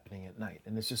that was happening at night.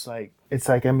 And it's like,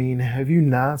 I mean, have you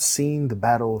not seen the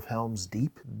Battle of Helm's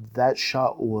Deep? That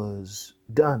shot was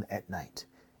done at night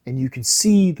and you can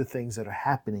see the things that are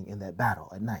happening in that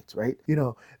battle at night, right?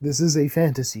 This is a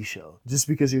fantasy show. Just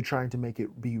because you're trying to make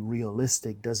it be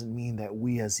realistic doesn't mean that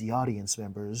we as the audience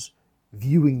members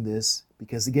viewing this,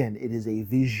 because again, it is a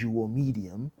visual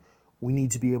medium, we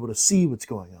need to be able to see what's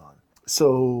going on.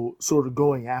 So sort of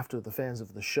going after the fans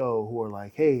of the show who are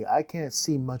like, hey, I can't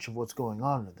see much of what's going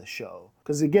on in the show.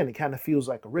 Because again, it kind of feels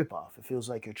like a ripoff. It feels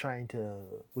like you're trying to,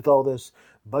 with all this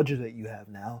budget that you have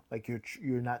now, like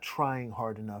you're not trying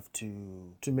hard enough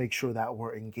to make sure that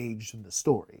we're engaged in the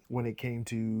story. When it came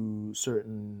to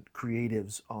certain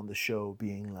creatives on the show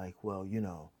being like, well,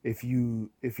 if you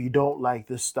don't like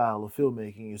this style of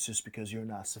filmmaking, it's just because you're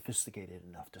not sophisticated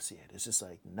enough to see it. It's just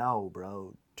like, no,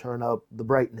 bro, turn up the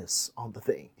brightness on the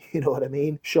thing. You know what I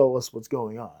mean? Show us what's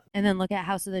going on. And then look at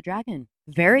House of the Dragon.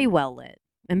 Very well lit.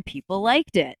 And people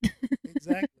liked it.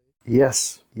 Exactly.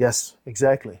 Yes,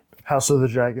 exactly. House of the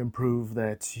Dragon proved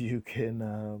that you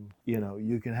can,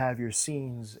 you can have your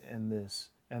scenes in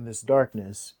this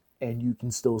darkness, and you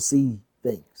can still see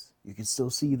things. You can still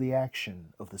see the action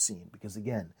of the scene because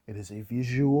again, it is a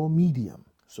visual medium,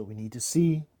 so we need to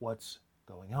see what's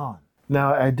going on.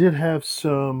 Now, I did have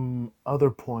some other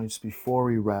points before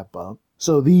we wrap up.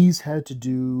 So these had to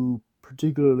do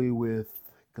particularly with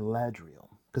Galadriel,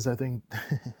 because I think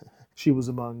she was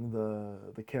among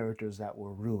the characters that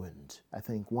were ruined. I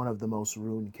think one of the most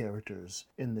ruined characters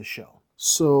in the show.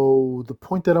 So the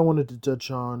point that I wanted to touch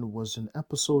on was in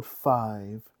episode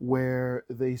 5, where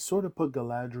they sort of put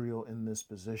Galadriel in this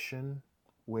position,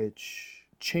 which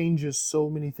changes so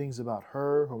many things about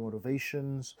her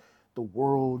motivations, the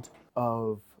world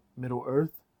of Middle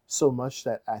Earth, so much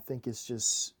that I think it's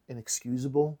just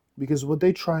inexcusable. Because what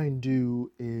they try and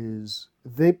do is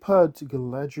they put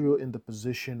Galadriel in the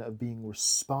position of being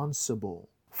responsible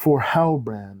for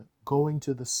Halbrand going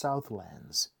to the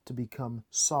Southlands to become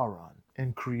Sauron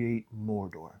and create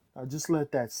Mordor. Now just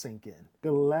let that sink in.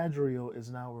 Galadriel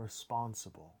is now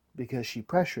responsible because she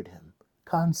pressured him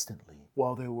constantly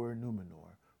while they were in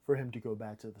Numenor for him to go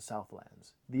back to the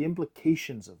Southlands. The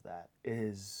implications of that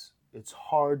is, it's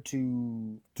hard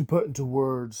to put into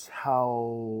words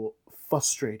how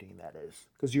frustrating that is.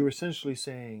 Because you're essentially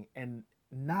saying, and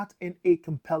not in a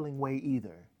compelling way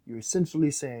either, you're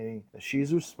essentially saying that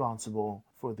she's responsible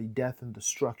for the death and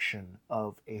destruction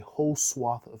of a whole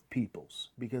swath of peoples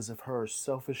because of her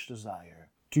selfish desire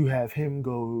to have him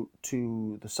go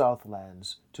to the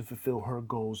Southlands to fulfill her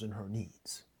goals and her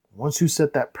needs. Once you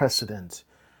set that precedent,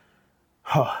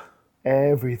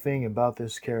 everything about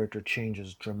this character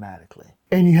changes dramatically.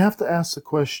 And you have to ask the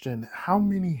question, how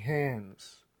many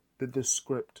hands did this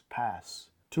script pass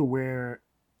to where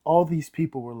all these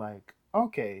people were like,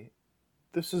 okay,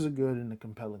 this is a good and a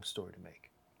compelling story to make?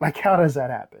 Like, how does that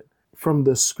happen? From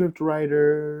the script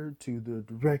writer to the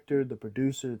director, the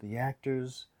producer, the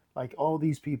actors, like all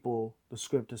these people, the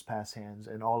script has passed hands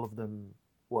and all of them,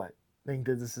 what, think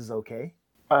that this is okay?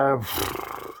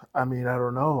 I mean, I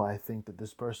don't know. I think that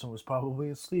this person was probably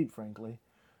asleep, frankly,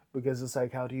 because it's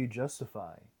like, how do you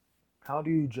justify? How do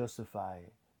you justify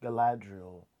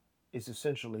Galadriel is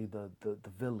essentially the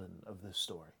villain of this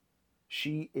story?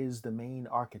 She is the main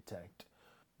architect,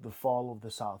 the fall of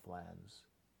the Southlands,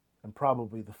 and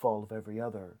probably the fall of every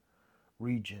other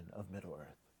region of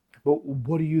Middle-earth. But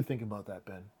what do you think about that,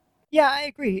 Ben? Yeah, I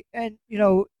agree. And,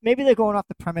 maybe they're going off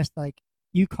the premise like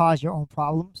you cause your own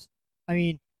problems. I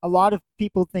mean, a lot of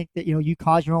people think that, you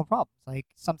cause your own problems. Like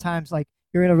sometimes like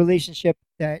you're in a relationship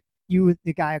that you and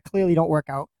the guy clearly don't work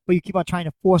out, but you keep on trying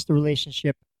to force the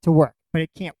relationship to work, but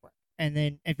it can't work. And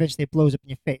then eventually it blows up in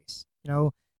your face.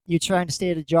 You're trying to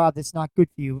stay at a job that's not good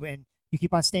for you, and you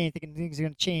keep on staying thinking things are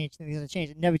going to change, things are going to change.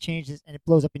 It never changes, and it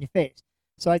blows up in your face.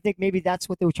 So I think maybe that's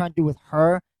what they were trying to do with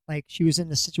her. Like she was in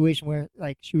the situation where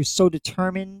like she was so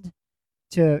determined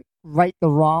to right the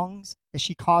wrongs that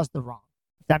she caused the wrong.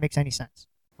 If that makes any sense.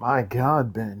 My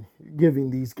God, Ben, you're giving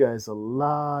these guys a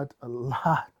lot of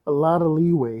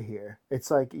leeway here. It's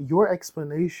like your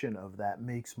explanation of that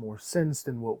makes more sense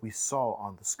than what we saw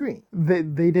on the screen.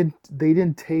 They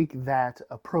didn't take that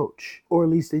approach, or at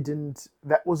least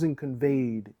that wasn't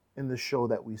conveyed in the show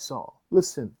that we saw.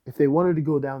 Listen, if they wanted to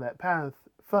go down that path,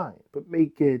 fine, but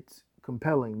make it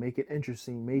compelling, make it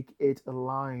interesting, make it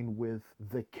align with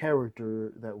the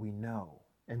character that we know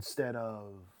instead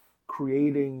of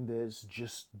creating this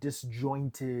just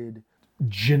disjointed,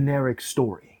 generic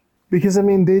story. Because, I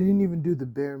mean, they didn't even do the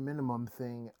bare minimum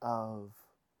thing of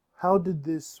how did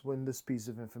when this piece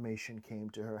of information came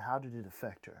to her, how did it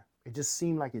affect her? It just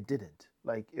seemed like it didn't.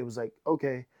 Like, it was like,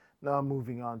 okay, now I'm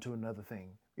moving on to another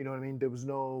thing. You know what I mean? There was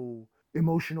no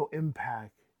emotional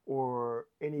impact or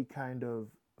any kind of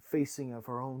facing of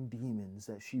her own demons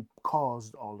that she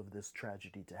caused all of this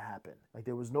tragedy to happen. Like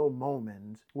there was no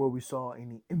moment where we saw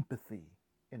any empathy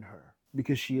in her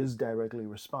because she is directly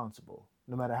responsible.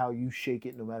 No matter how you shake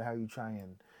it, no matter how you try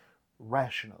and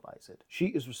rationalize it, she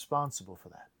is responsible for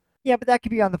that. Yeah, but that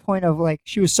could be on the point of like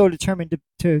she was so determined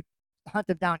to hunt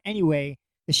him down anyway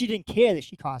that she didn't care that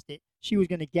she caused it. She was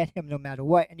going to get him no matter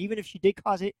what. And even if she did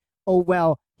cause it, oh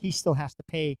well, he still has to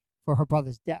pay for her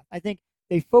brother's death. I think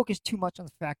they focus too much on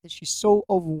the fact that she's so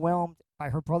overwhelmed by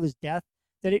her brother's death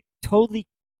that it totally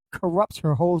corrupts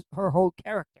her whole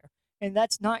character. And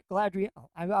that's not Galadriel.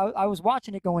 I was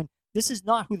watching it going, this is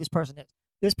not who this person is.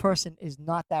 This person is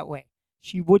not that way.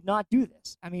 She would not do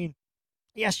this. I mean,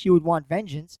 yes, she would want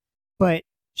vengeance, but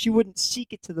she wouldn't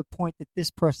seek it to the point that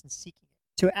this person's seeking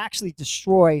it, to actually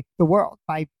destroy the world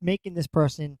by making this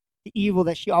person the evil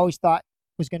that she always thought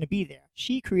was going to be there.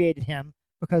 She created him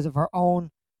because of her own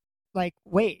like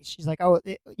ways. She's like, oh,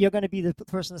 you're going to be the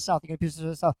person of the South. You're going to be the person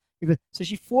of the South. So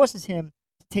she forces him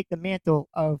to take the mantle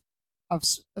of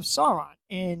Sauron.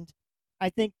 And I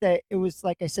think that it was,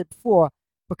 like I said before,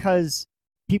 because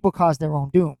people cause their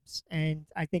own dooms. And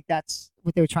I think that's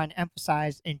what they were trying to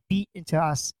emphasize and beat into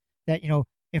us that,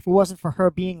 if it wasn't for her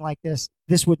being like this,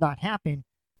 this would not happen.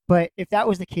 But if that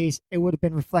was the case, it would have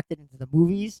been reflected into the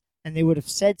movies and they would have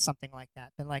said something like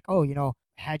that. Been like, oh,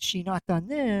 had she not done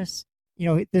this,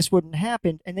 this wouldn't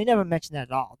happen. And they never mentioned that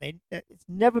at all. It's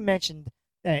never mentioned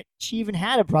that she even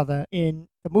had a brother in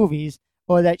the movies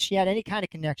or that she had any kind of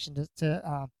connection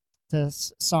to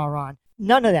Sauron.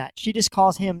 None of that. She just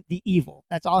calls him the evil.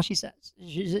 That's all she says.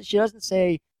 She doesn't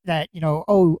say that,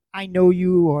 oh, I know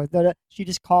you or that. She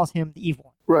just calls him the evil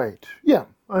one. Right. Yeah.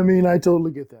 I mean, I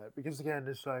totally get that because, again,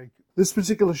 it's like this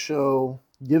particular show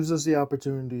gives us the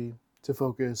opportunity to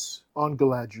focus on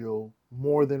Galadriel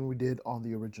more than we did on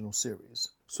the original series.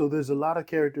 So there's a lot of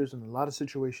characters and a lot of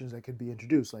situations that could be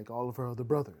introduced, like all of her other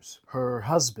brothers, her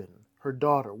husband, her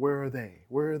daughter. Where are they?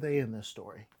 Where are they in this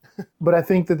story? But I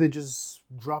think that they just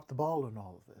dropped the ball on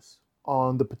all of this,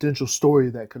 on the potential story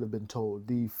that could have been told,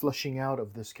 the fleshing out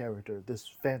of this character, this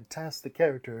fantastic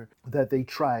character that they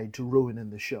tried to ruin in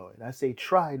the show. And I say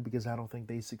tried because I don't think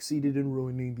they succeeded in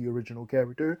ruining the original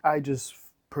character. I just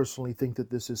personally think that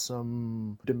this is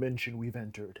some dimension we've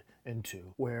entered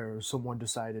into, where someone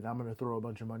decided I'm going to throw a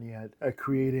bunch of money at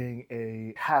creating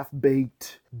a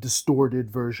half-baked,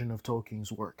 distorted version of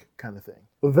Tolkien's work kind of thing.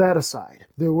 With that aside,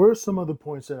 there were some other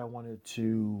points that I wanted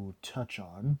to touch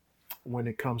on when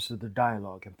it comes to the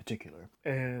dialogue in particular.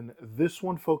 And this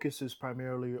one focuses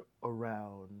primarily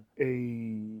around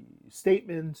a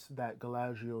statement that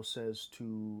Galadriel says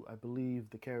to, I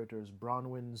believe the character is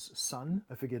Bronwyn's son.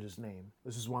 I forget his name.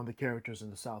 This is one of the characters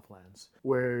in the Southlands,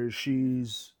 where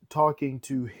she's talking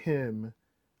to him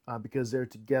because they're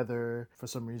together for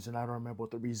some reason. I don't remember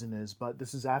what the reason is, but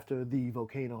this is after the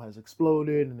volcano has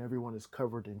exploded and everyone is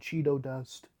covered in Cheeto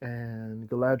dust. And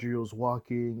Galadriel's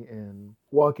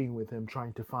walking with him,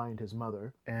 trying to find his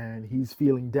mother. And he's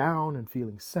feeling down and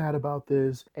feeling sad about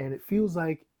this. And it feels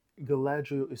like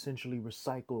Galadriel essentially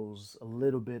recycles a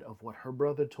little bit of what her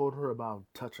brother told her about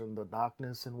touching the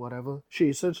darkness and whatever. She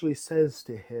essentially says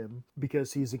to him,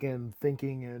 because he's again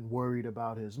thinking and worried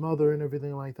about his mother and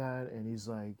everything like that, and he's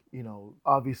like,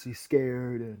 obviously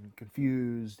scared and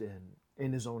confused and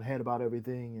in his own head about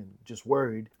everything and just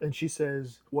worried. And she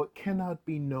says, "What cannot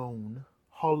be known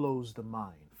hollows the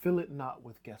mind. Fill it not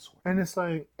with guesswork." And it's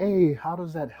like, hey, how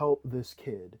does that help this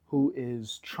kid who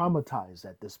is traumatized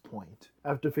at this point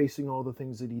after facing all the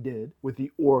things that he did with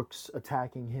the orcs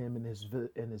attacking him in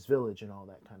his village and all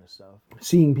that kind of stuff,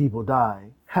 seeing people die,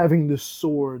 having this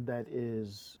sword that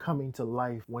is coming to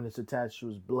life when it's attached to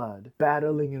his blood,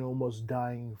 battling and almost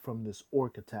dying from this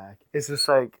orc attack. It's just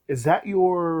like, is that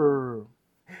your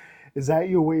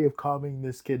way of calming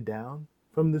this kid down?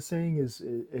 From the saying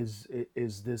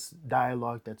is this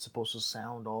dialogue that's supposed to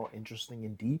sound all interesting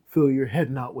and deep, fill your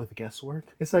head not with guesswork?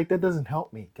 It's like, that doesn't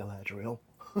help me, Galadriel.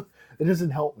 It doesn't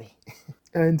help me.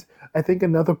 And I think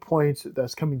another point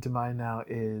that's coming to mind now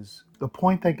is the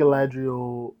point that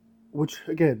Galadriel, which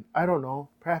again, I don't know,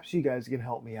 perhaps you guys can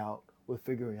help me out with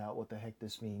figuring out what the heck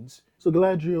this means. So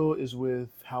Galadriel is with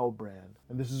Halbrand,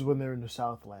 and this is when they're in the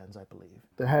Southlands, I believe.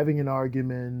 They're having an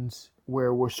argument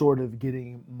where we're sort of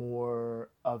getting more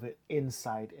of an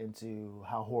insight into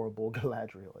how horrible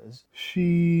Galadriel is.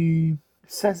 She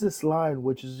says this line,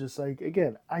 which is just like,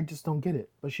 again, I just don't get it.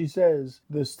 But she says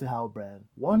this to Halbrand: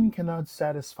 "One cannot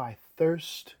satisfy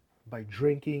thirst by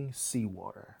drinking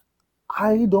seawater."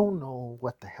 I don't know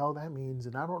what the hell that means,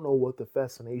 and I don't know what the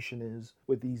fascination is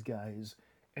with these guys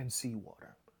and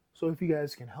seawater. So if you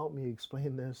guys can help me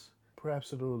explain this,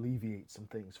 perhaps it'll alleviate some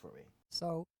things for me.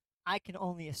 So I can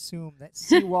only assume that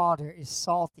seawater is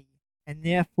salty, and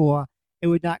therefore it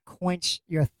would not quench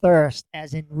your thirst,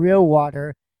 as in real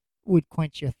water would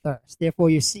quench your thirst. Therefore,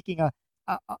 you're seeking a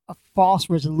false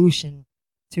resolution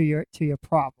to your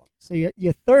problem. So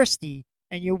you're thirsty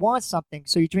and you want something,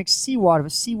 so you drink seawater.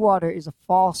 But seawater is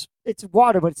it's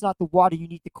water, but it's not the water you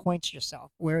need to quench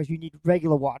yourself, whereas you need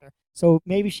regular water. So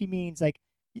maybe she means like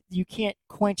you can't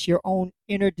quench your own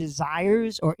inner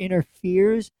desires or inner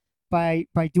fears by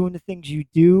doing the things you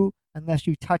do unless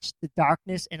you touch the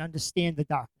darkness and understand the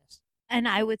darkness. And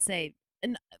I would say,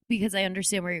 and because I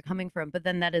understand where you're coming from, but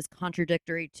then that is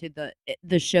contradictory to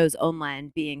the show's own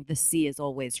line being the sea is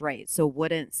always right. So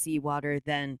wouldn't seawater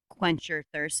then quench your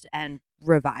thirst and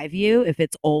revive you if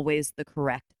it's always the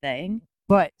correct thing?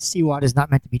 But seawater is not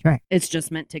meant to be drank. It's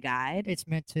just meant to guide. It's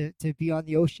meant to be on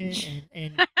the ocean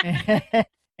and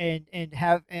and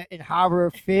have and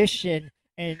harbor fish and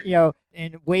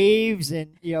and waves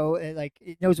and and like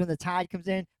it knows when the tide comes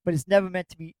in, but it's never meant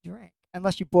to be drank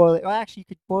unless you boil it. Well, actually, you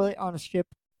could boil it on a ship.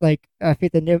 Like I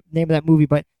forget the name of that movie,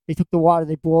 but they took the water,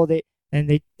 they boiled it, and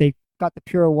they got the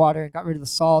pure water and got rid of the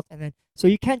salt, and then so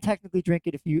you can technically drink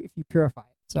it if you purify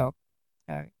it. So,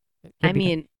 I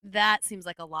mean, that seems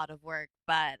like a lot of work,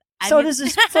 but so does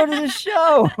this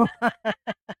show.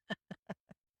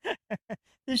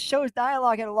 This show's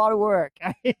dialogue had a lot of work.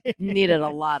 Needed a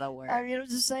lot of work. I mean, I'm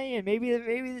just saying,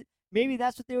 maybe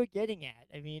that's what they were getting at.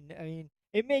 I mean,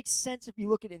 it makes sense if you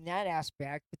look at it in that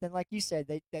aspect, but then, like you said,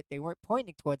 that they weren't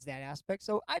pointing towards that aspect.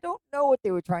 So I don't know what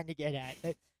they were trying to get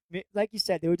at. Like you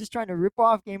said, they were just trying to rip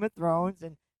off Game of Thrones,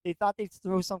 and they thought they'd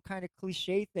throw some kind of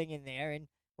cliche thing in there, and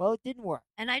well, it didn't work.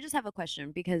 And I just have a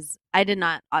question because I did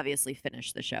not obviously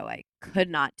finish the show. I could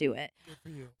not do it. Good for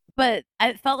you. But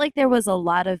I felt like there was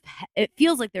it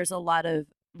feels like there's a lot of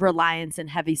reliance and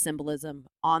heavy symbolism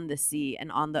on the sea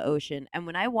and on the ocean. And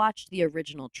when I watched the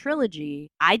original trilogy,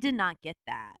 I did not get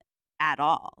that at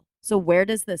all. So where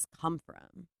does this come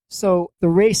from? So the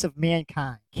race of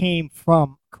mankind came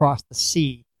from across the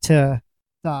sea to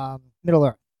Middle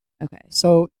Earth. Okay.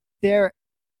 So their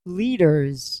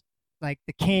leaders, like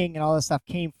the king and all this stuff,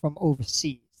 came from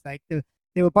overseas. Like there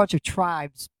were a bunch of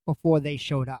tribes before they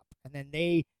showed up, and then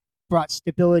they brought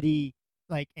stability,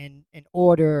 like and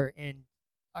order and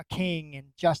a king and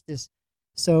justice.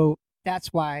 So that's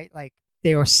why like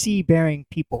they are sea bearing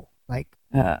people, like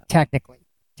technically.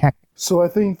 So I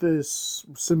think this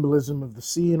symbolism of the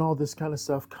sea and all this kind of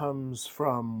stuff comes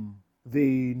from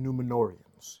the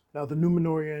Numenorians. Now, the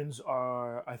Numenorians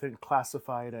are, I think,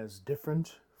 classified as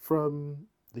different from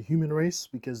the human race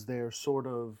because they're sort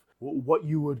of what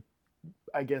you would,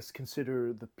 I guess,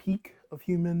 consider the peak of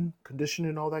human condition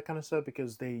and all that kind of stuff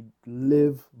because they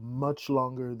live much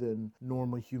longer than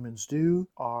normal humans do,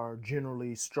 are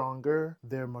generally stronger,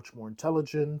 they're much more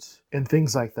intelligent, and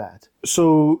things like that.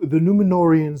 So the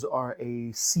Numenorians are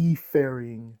a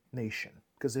seafaring nation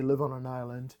because they live on an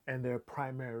island and their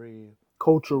primary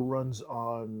culture runs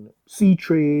on sea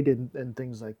trade and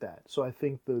things like that. So I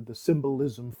think the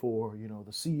symbolism for,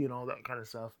 the sea and all that kind of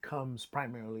stuff comes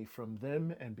primarily from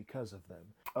them and because of them.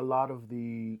 A lot of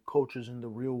the cultures in the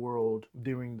real world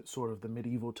during sort of the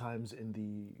medieval times in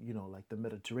the, like the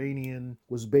Mediterranean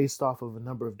was based off of a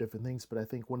number of different things. But I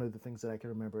think one of the things that I can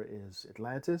remember is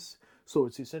Atlantis. So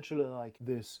it's essentially like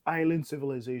this island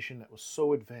civilization that was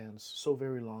so advanced so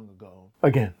very long ago.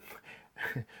 Again,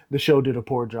 the show did a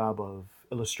poor job of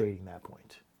illustrating that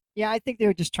point. Yeah, I think they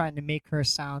were just trying to make her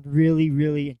sound really,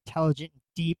 really intelligent and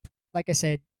deep. Like I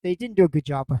said, they didn't do a good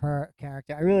job with her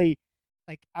character. I really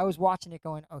like. I was watching it,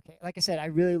 going, okay. Like I said, I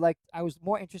really liked. I was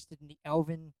more interested in the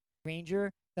Elven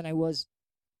Ranger than I was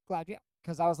Galadriel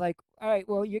because I was like, all right,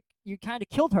 well, you kind of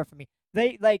killed her for me.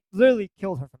 They like literally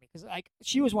killed her for me because like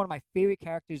she was one of my favorite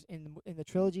characters in the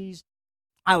trilogies.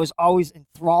 I was always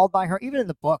enthralled by her. Even in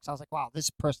the books, I was like, wow, this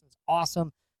person's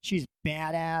awesome. She's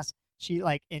badass.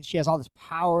 And she has all this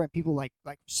power and people like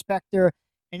respect her.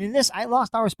 And in this, I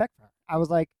lost all respect for her. I was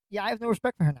like, yeah, I have no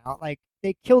respect for her now. Like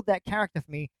they killed that character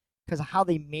for me because of how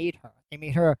they made her. They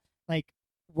made her like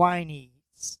whiny,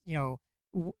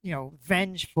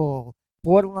 vengeful,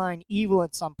 borderline evil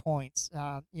at some points.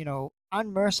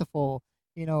 Unmerciful.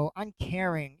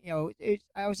 Uncaring.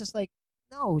 I was just like,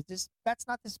 no, that's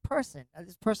not this person.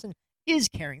 This person is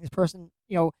caring. This person,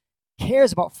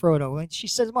 cares about Frodo, and she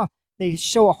says him off. They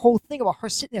show a whole thing about her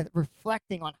sitting there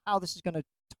reflecting on how this is going to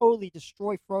totally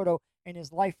destroy Frodo and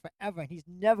his life forever, and he's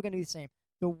never going to be the same.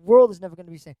 The world is never going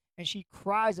to be the same, and she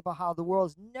cries about how the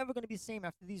world is never going to be the same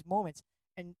after these moments.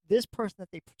 And this person that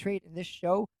they portrayed in this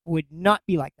show would not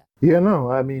be like that. Yeah,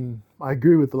 no, I mean, I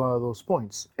agree with a lot of those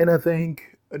points. And I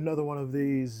think another one of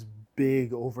these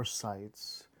big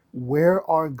oversights, where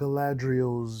are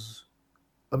Galadriel's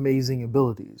amazing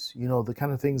abilities? The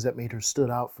kind of things that made her stood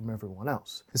out from everyone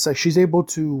else. It's like she's able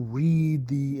to read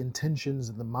the intentions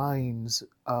and the minds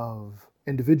of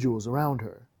individuals around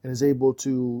her and is able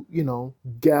to,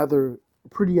 gather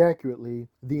pretty accurately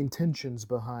the intentions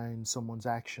behind someone's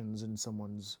actions and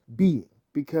someone's being.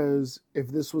 Because if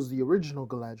this was the original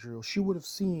Galadriel, she would have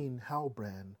seen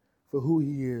Halbrand for who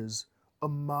he is a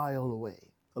mile away.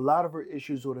 A lot of her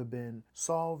issues would have been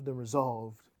solved and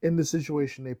resolved in the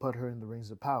situation they put her in the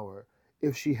Rings of Power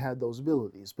if she had those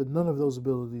abilities. But none of those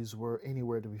abilities were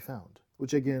anywhere to be found,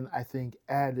 which again I think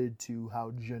added to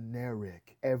how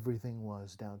generic everything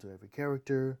was down to every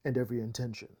character and every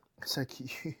intention. It's like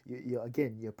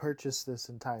you purchased this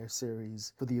entire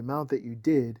series for the amount that you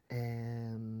did,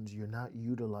 and you're not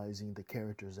utilizing the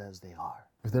characters as they are.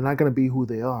 If they're not going to be who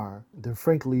they are, then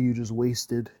frankly you just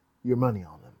wasted your money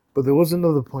on them. But there was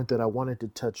another point that I wanted to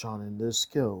touch on, and this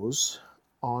goes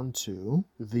onto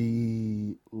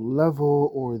the level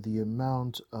or the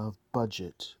amount of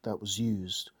budget that was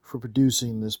used for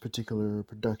producing this particular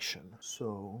production.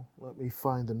 So let me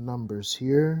find the numbers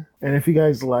here. And if you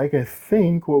guys like, I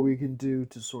think what we can do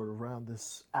to sort of round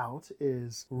this out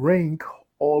is rank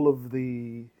all of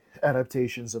the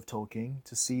adaptations of Tolkien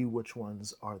to see which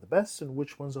ones are the best and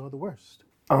which ones are the worst.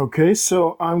 Okay,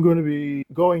 so I'm going to be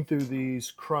going through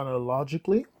these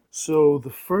chronologically. So the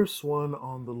first one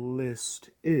on the list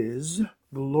is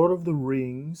The Lord of the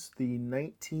Rings, the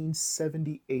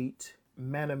 1978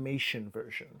 Manimation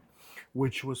version,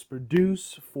 which was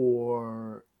produced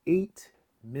for $8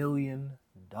 million.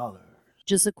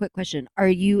 Just a quick question. Are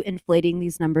you inflating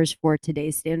these numbers for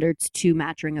today's standards to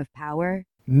match Ring of Power?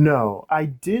 No, I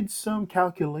did some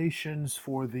calculations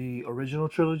for the original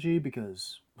trilogy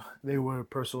because they were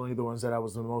personally the ones that I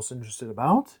was the most interested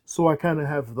about. So I kind of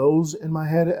have those in my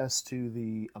head as to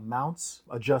the amounts,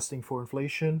 adjusting for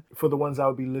inflation. For the ones I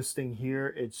would be listing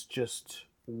here, it's just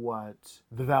what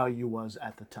the value was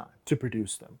at the time to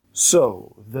produce them.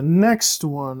 So the next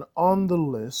one on the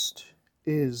list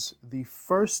is the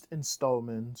first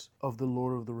installment of The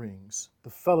Lord of the Rings, The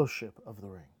Fellowship of the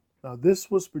Ring. Now this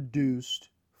was produced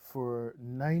for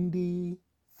 $93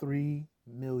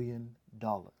 million.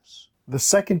 The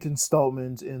second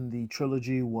installment in the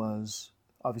trilogy was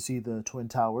obviously the Twin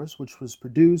Towers, which was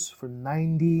produced for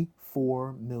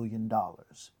 $94 million.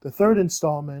 The third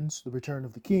installment, The Return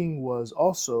of the King, was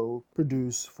also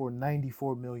produced for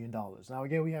 $94 million. Now,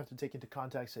 again, we have to take into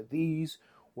context that these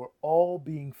were all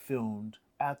being filmed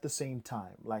at the same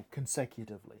time, like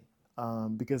consecutively,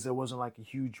 because there wasn't like a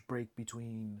huge break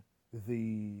between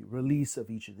the release of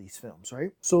each of these films,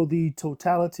 right? So the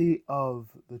totality of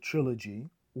the trilogy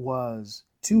was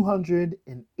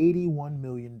 $281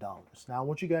 million. Now, I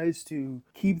want you guys to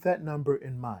keep that number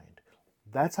in mind.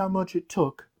 That's how much it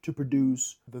took to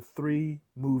produce the 3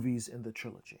 movies in the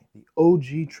trilogy, the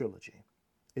OG trilogy.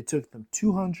 It took them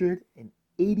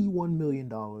 $281 million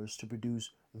to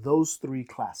produce those 3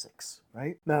 classics,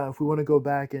 right? Now, if we want to go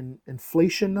back in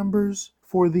inflation numbers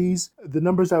for these, the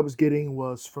numbers I was getting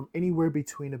was from anywhere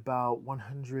between about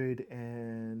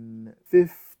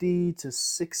 $150 to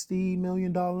 $60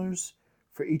 million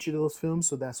for each of those films.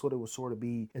 So that's what it would sort of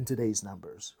be in today's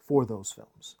numbers for those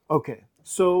films. Okay,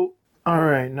 so all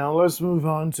right, now let's move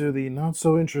on to the not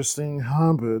so interesting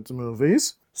Hobbit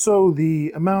movies. So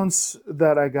the amounts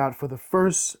that I got for the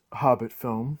first Hobbit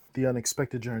film, The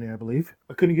Unexpected Journey, I believe,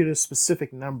 I couldn't get a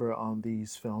specific number on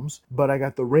these films, but I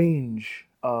got the range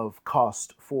of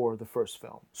cost for the first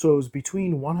film. So it was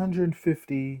between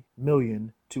 $150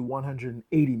 million to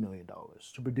 $180 million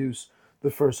to produce the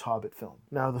first Hobbit film.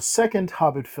 Now, the second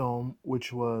Hobbit film,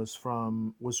 which was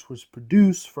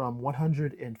produced from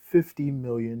 $150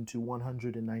 million to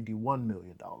 $191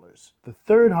 million. The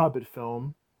third Hobbit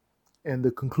film, and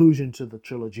the conclusion to the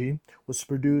trilogy, was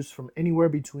produced from anywhere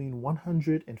between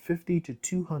 $150 to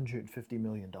 $250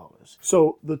 million.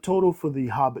 So the total for the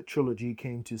Hobbit trilogy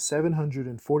came to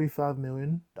 $745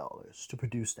 million to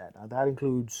produce that. Now that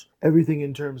includes everything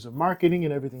in terms of marketing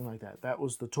and everything like that. That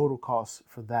was the total cost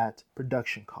for that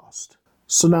production cost.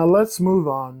 So now let's move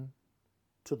on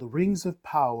to The Rings of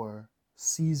Power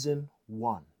Season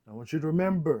 1. I want you to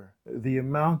remember the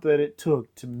amount that it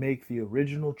took to make the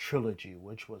original trilogy,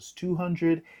 which was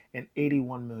 $281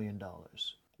 million,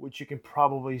 which you can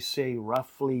probably say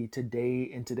roughly today,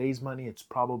 in today's money, it's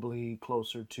probably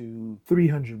closer to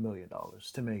 $300 million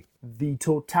to make the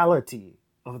totality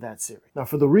of that series. Now,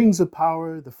 for The Rings of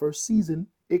Power, the first season,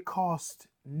 it cost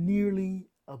nearly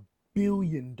 $1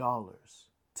 billion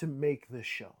to make this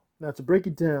show. Now, to break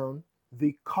it down,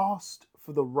 the cost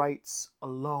for the rights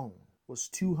alone was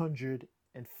 $250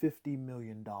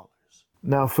 million.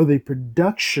 Now, for the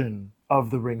production of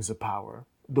The Rings of Power,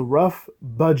 the rough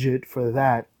budget for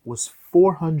that was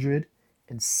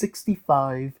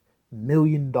 $465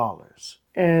 million.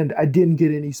 And I didn't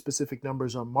get any specific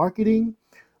numbers on marketing,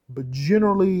 but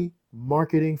generally,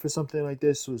 marketing for something like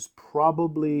this was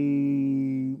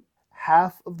probably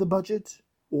half of the budget,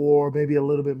 or maybe a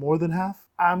little bit more than half.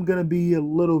 I'm going to be a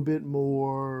little bit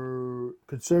more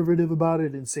conservative about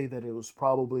it and say that it was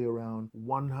probably around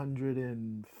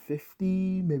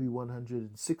 150, maybe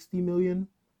 160 million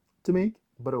to make,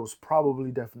 but it was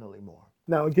probably definitely more.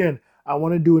 Now, again, I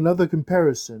want to do another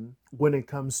comparison when it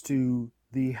comes to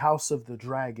the House of the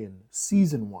Dragon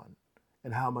Season 1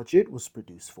 and how much it was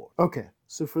produced for. Okay,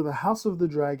 so for the House of the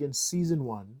Dragon Season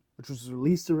 1, which was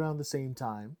released around the same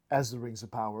time as The Rings of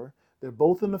Power, they're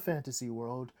both in a fantasy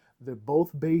world. They're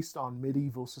both based on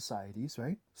medieval societies,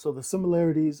 right? So the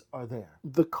similarities are there.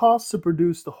 The cost to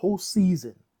produce the whole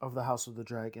season of The House of the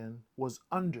Dragon was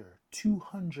under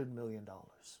 $200 million.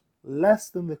 Less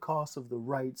than the cost of the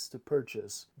rights to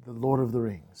purchase The Lord of the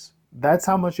Rings. That's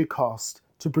how much it cost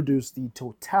to produce the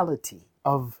totality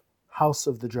of House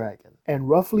of the Dragon. And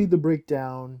roughly the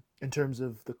breakdown in terms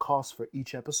of the cost for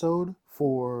each episode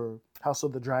for House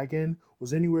of the Dragon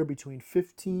was anywhere between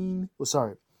 $6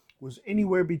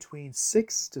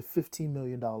 to $15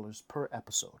 million per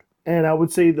episode. And I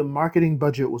would say the marketing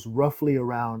budget was roughly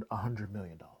around $100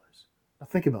 million. Now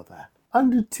think about that.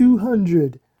 Under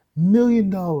 $200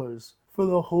 million for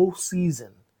the whole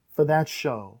season for that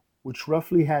show, which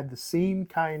roughly had the same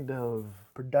kind of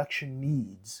production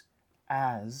needs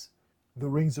as The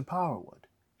Rings of Power would.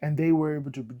 And they were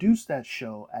able to produce that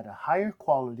show at a higher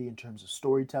quality in terms of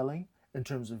storytelling, in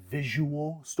terms of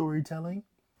visual storytelling,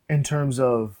 in terms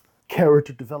of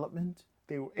character development.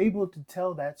 They were able to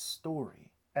tell that story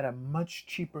at a much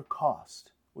cheaper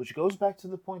cost, which goes back to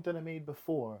the point that I made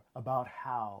before about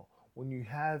how when you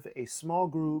have a small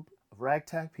group of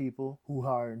ragtag people who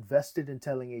are invested in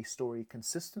telling a story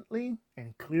consistently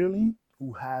and clearly,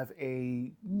 who have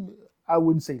a, I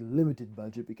wouldn't say limited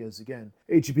budget because again,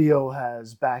 HBO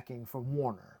has backing from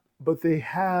Warner, but they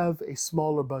have a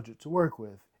smaller budget to work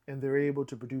with and they're able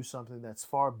to produce something that's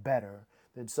far better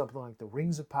than something like The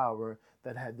Rings of Power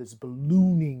that had this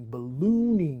ballooning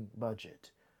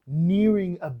budget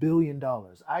nearing $1 billion.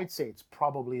 I'd say it's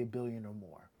probably $1 billion or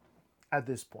more at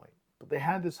this point. But they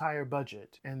had this higher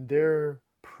budget, and their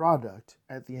product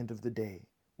at the end of the day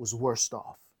was worst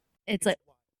off. It's like,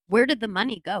 where did the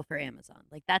money go for Amazon?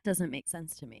 Like, that doesn't make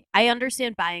sense to me. I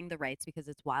understand buying the rights because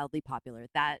it's wildly popular.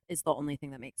 That is the only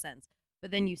thing that makes sense.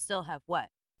 But then you still have what?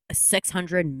 A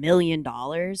 $600 million?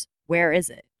 Where is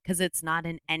it? Because it's not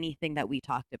in anything that we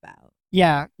talked about.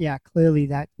 Yeah, clearly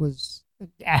that was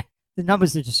the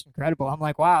numbers are just incredible. I'm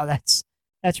like, wow,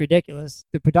 that's ridiculous.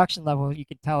 The production level, you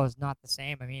can tell, is not the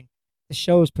same. I mean, the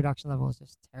show's production level is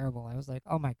just terrible. I was like,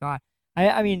 oh my god.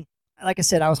 I mean, like I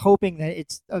said, I was hoping that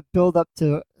it's a build up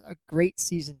to a great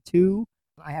season 2.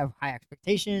 I have high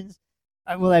expectations.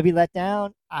 Will I be let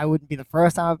down? I wouldn't be the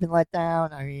first time I've been let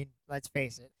down. I mean, let's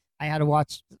face it. I had to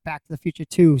watch Back to the Future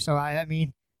 2, so I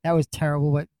mean, that was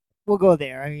terrible, but we'll go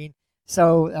there. I mean,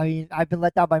 I've been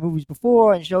let down by movies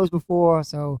before and shows before,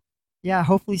 so yeah,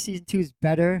 hopefully season 2 is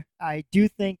better. I do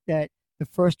think that the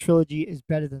first trilogy is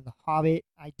better than The Hobbit.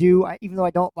 Even though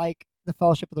I don't like The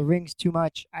Fellowship of the Rings too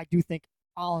much, I do think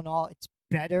all in all it's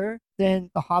better than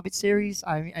the Hobbit series.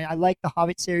 I mean, I like the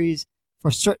Hobbit series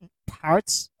for certain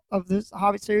parts of this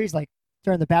Hobbit series, like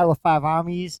during the Battle of Five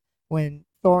Armies when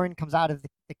Thorin comes out of the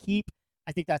keep.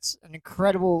 I think that's an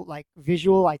incredible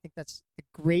visual. I think that's a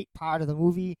great part of the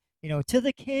movie. You know, to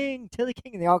the king,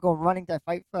 and they all go running to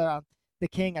fight for the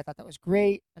king. I thought that was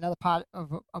great. Another part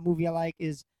of a movie I like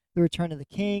is The Return of the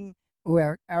King,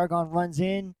 where Aragorn runs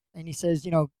in and he says,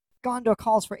 you know, Gondor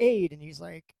calls for aid, and he's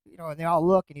like, you know, and they all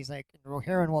look, and he's like,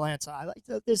 Rohirrim will answer.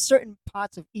 There's certain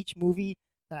parts of each movie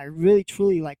that I really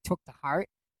truly took to heart.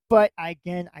 But I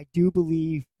do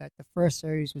believe that the first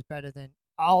series was better than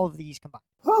all of these combined.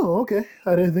 Oh, okay.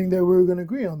 I didn't think that we were going to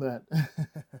agree on that.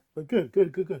 But good.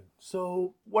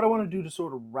 So what I want to do to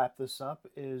sort of wrap this up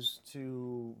is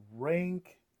to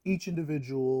rank each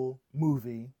individual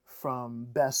movie from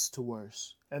best to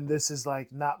worst. And this is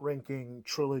not ranking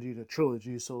trilogy to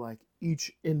trilogy, so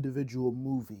each individual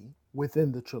movie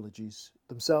within the trilogies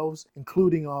themselves,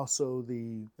 including also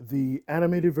the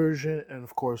animated version and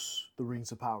of course the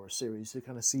Rings of Power series, to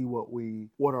kind of see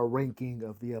what our ranking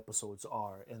of the episodes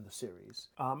are in the series.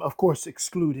 Of course,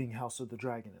 excluding House of the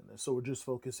Dragon in this. So we're just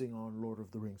focusing on Lord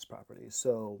of the Rings properties.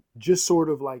 So just sort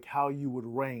of how you would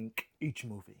rank each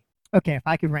movie. Okay, if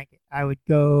I could rank it, I would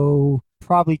go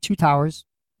probably Two Towers.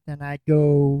 Then I'd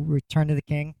go Return of the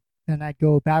King. Then I'd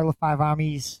go Battle of Five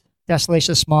Armies,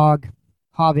 Desolation of Smaug,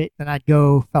 Hobbit. Then I'd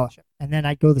go Fellowship. And then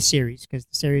I'd go the series, because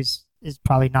the series is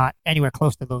probably not anywhere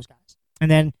close to those guys. And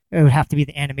then it would have to be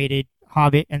the animated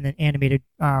Hobbit and then animated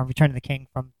Return of the King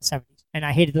from the 70s. And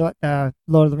I hated the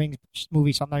Lord of the Rings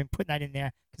movie, so I'm not even putting that in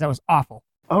there because that was awful.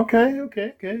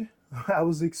 Okay. I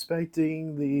was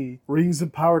expecting the Rings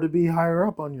of Power to be higher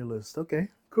up on your list. Okay,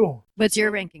 cool. What's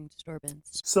your ranking, Storbins?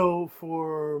 So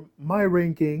for my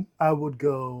ranking, I would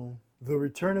go The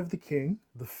Return of the King,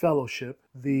 The Fellowship,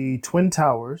 The Twin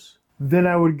Towers. Then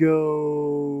I would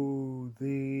go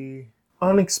The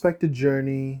Unexpected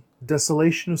Journey,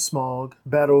 Desolation of Smaug,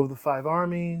 Battle of the Five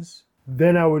Armies.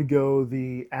 Then I would go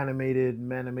the animated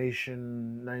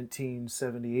Manimation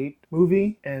 1978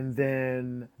 movie. And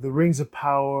then The Rings of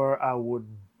Power, I would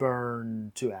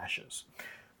burn to ashes.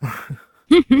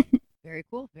 Very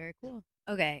cool.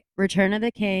 Okay, Return of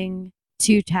the King,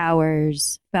 Two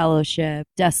Towers, Fellowship,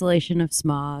 Desolation of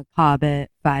Smaug, Hobbit,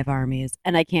 Five Armies,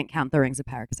 and I can't count The Rings of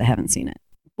Power because I haven't seen it.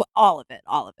 Well, all of it.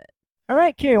 All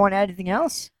right, Kira, want to add anything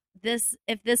else?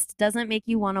 If this doesn't make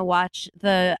you want to watch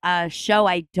the show,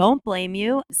 I don't blame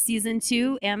you. Season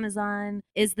 2, Amazon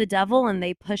is the devil, and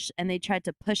they tried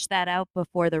to push that out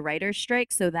before the writer's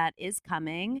strike, so that is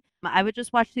coming. I would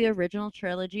just watch the original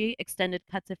trilogy, extended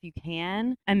cuts if you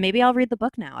can, and maybe I'll read the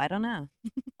book now. I don't know.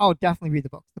 Oh, definitely read the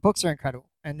books. The books are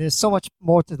incredible, and there's so much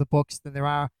more to the books than there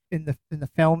are in the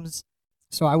films.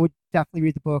 So I would definitely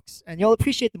read the books, and you'll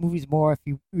appreciate the movies more if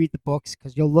you read the books,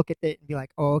 because you'll look at it and be like,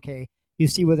 oh, okay. You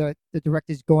see where the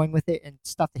director's going with it and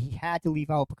stuff that he had to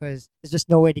leave out because there's just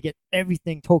no way to get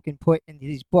everything Tolkien put into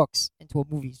these books into a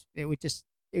movie. It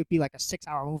would be like a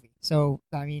 6-hour movie. So,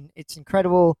 I mean, it's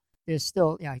incredible. There's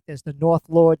still, there's the North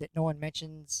Lord that no one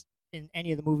mentions in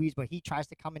any of the movies, but he tries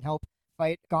to come and help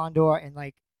fight Gondor. And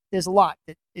there's a lot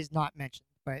that is not mentioned,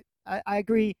 but I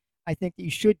agree. I think that you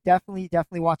should definitely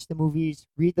watch the movies,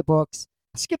 read the books.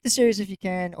 Skip the series if you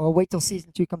can, or wait till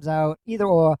season 2 comes out. Either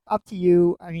or, up to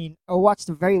you. I mean, or watch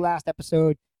the very last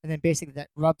episode, and then basically that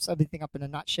rubs everything up in a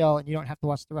nutshell, and you don't have to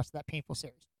watch the rest of that painful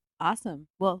series. Awesome.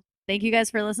 Well, thank you guys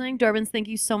for listening. Dorbins, thank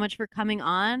you so much for coming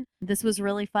on. This was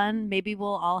really fun. Maybe we'll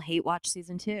all hate watch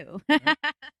season 2.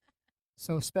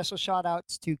 So special shout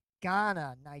outs to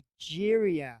Ghana,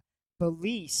 Nigeria,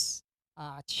 Belize,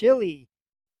 Chile,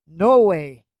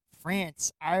 Norway,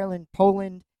 France, Ireland,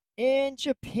 Poland, and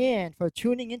Japan for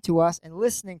tuning into us and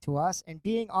listening to us and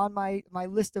being on my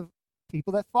list of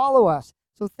people that follow us.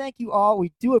 So thank you all.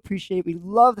 We do appreciate it. We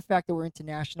love the fact that we're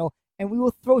international, and we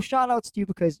will throw shout outs to you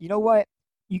because you know what?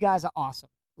 You guys are awesome.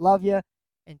 Love you.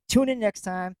 And tune in next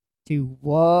time to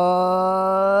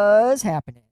What's Happening.